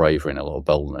a lot of bravery and a lot of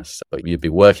boldness. But you'd be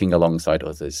working alongside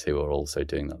others who are also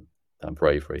doing that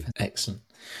bravery. Excellent.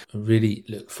 I really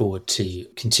look forward to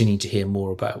continuing to hear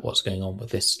more about what's going on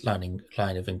with this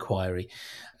line of inquiry.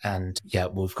 And yeah,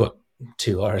 we've got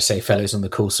 2 RSA fellows on the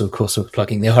call, so of course we're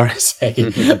plugging the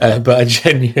RSA, but I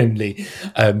genuinely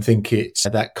think it's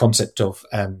that concept of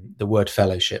the word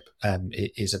fellowship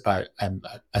is about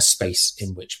a space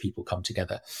in which people come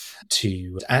together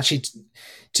to actually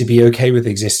to be okay with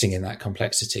existing in that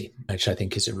complexity, which I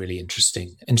think is a really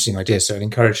interesting idea. So I'd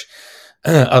encourage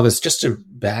others just to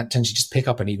potentially just pick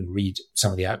up and even read some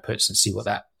of the outputs and see what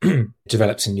that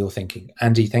develops in your thinking.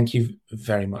 Andy, thank you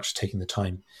very much for taking the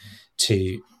time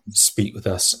to speak with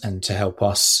us and to help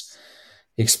us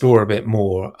explore a bit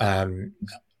more.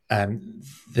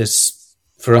 There's,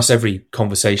 for us, every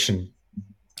conversation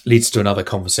leads to another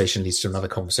conversation,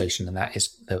 and that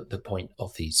is the point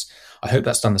of these. I hope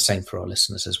that's done the same for our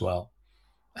listeners as well.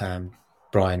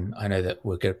 Brian, I know that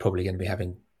we're probably going to be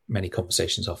having many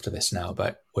conversations after this now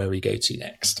about where we go to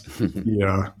next.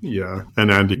 Yeah.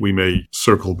 And Andy, we may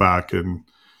circle back and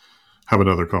have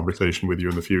another conversation with you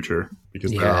in the future,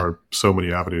 because there are so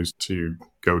many avenues to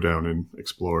go down and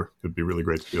explore. It'd be really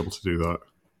great to be able to do that.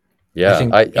 Yeah,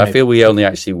 I feel we only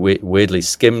actually weirdly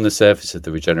skim the surface of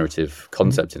the regenerative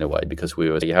concept in a way, because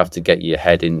you have to get your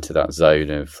head into that zone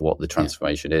of what the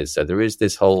transformation is. So there is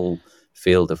this whole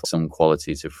field of some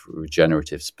qualities of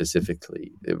regenerative,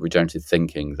 specifically regenerative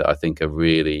thinking, that I think are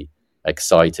really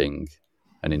exciting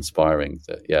and inspiring,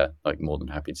 that like more than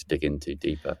happy to dig into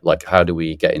deeper. Like, how do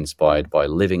we get inspired by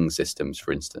living systems,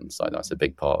 for instance? Like, that's a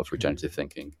big part of regenerative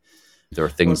thinking. There are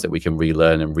things that we can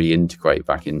relearn and reintegrate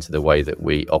back into the way that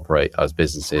we operate as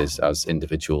businesses, as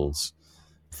individuals,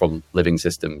 from living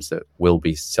systems that will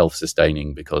be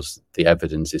self-sustaining, because the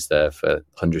evidence is there for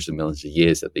hundreds of millions of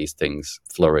years that these things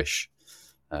flourish.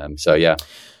 I tell you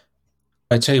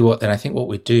what, then I think what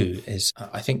we'd do is,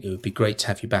 I think it would be great to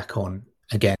have you back on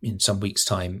again in some weeks'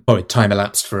 time, or time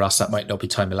elapsed for us. That might not be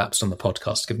time elapsed on the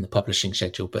podcast given the publishing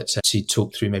schedule, but to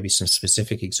talk through maybe some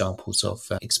specific examples of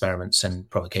experiments and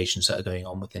provocations that are going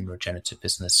on within regenerative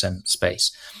business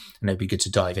space. And it'd be good to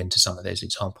dive into some of those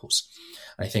examples.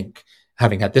 And I think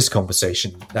having had this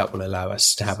conversation, that will allow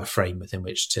us to have a frame within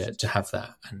which to have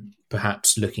that. And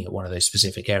perhaps looking at one of those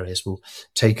specific areas will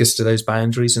take us to those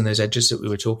boundaries and those edges that we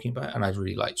were talking about. And I'd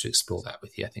really like to explore that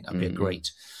with you. I think that'd be a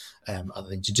great other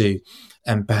thing to do.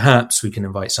 And perhaps we can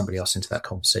invite somebody else into that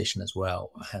conversation as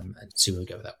well, and see where we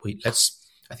go with that.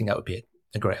 I think that would be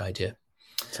a great idea.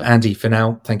 So, Andy, for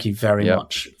now, thank you very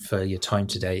much for your time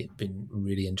today.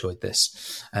 Really enjoyed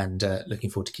this, and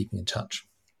looking forward to keeping in touch.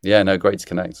 Yeah, no, great to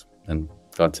connect, and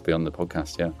glad to be on the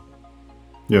podcast.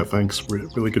 Yeah, thanks.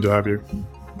 Really good to have you.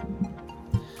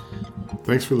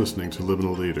 Thanks for listening to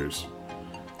Liminal Leaders.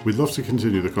 We'd love to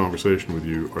continue the conversation with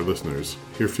you, our listeners,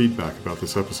 hear feedback about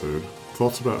this episode,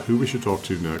 thoughts about who we should talk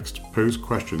to next, pose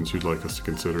questions you'd like us to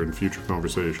consider in future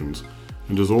conversations,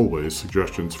 and as always,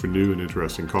 suggestions for new and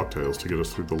interesting cocktails to get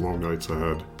us through the long nights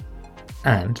ahead.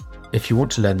 And if you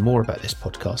want to learn more about this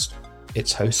podcast,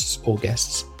 its hosts or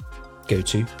guests, go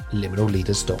to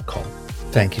liminalleaders.com.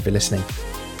 Thank you for listening.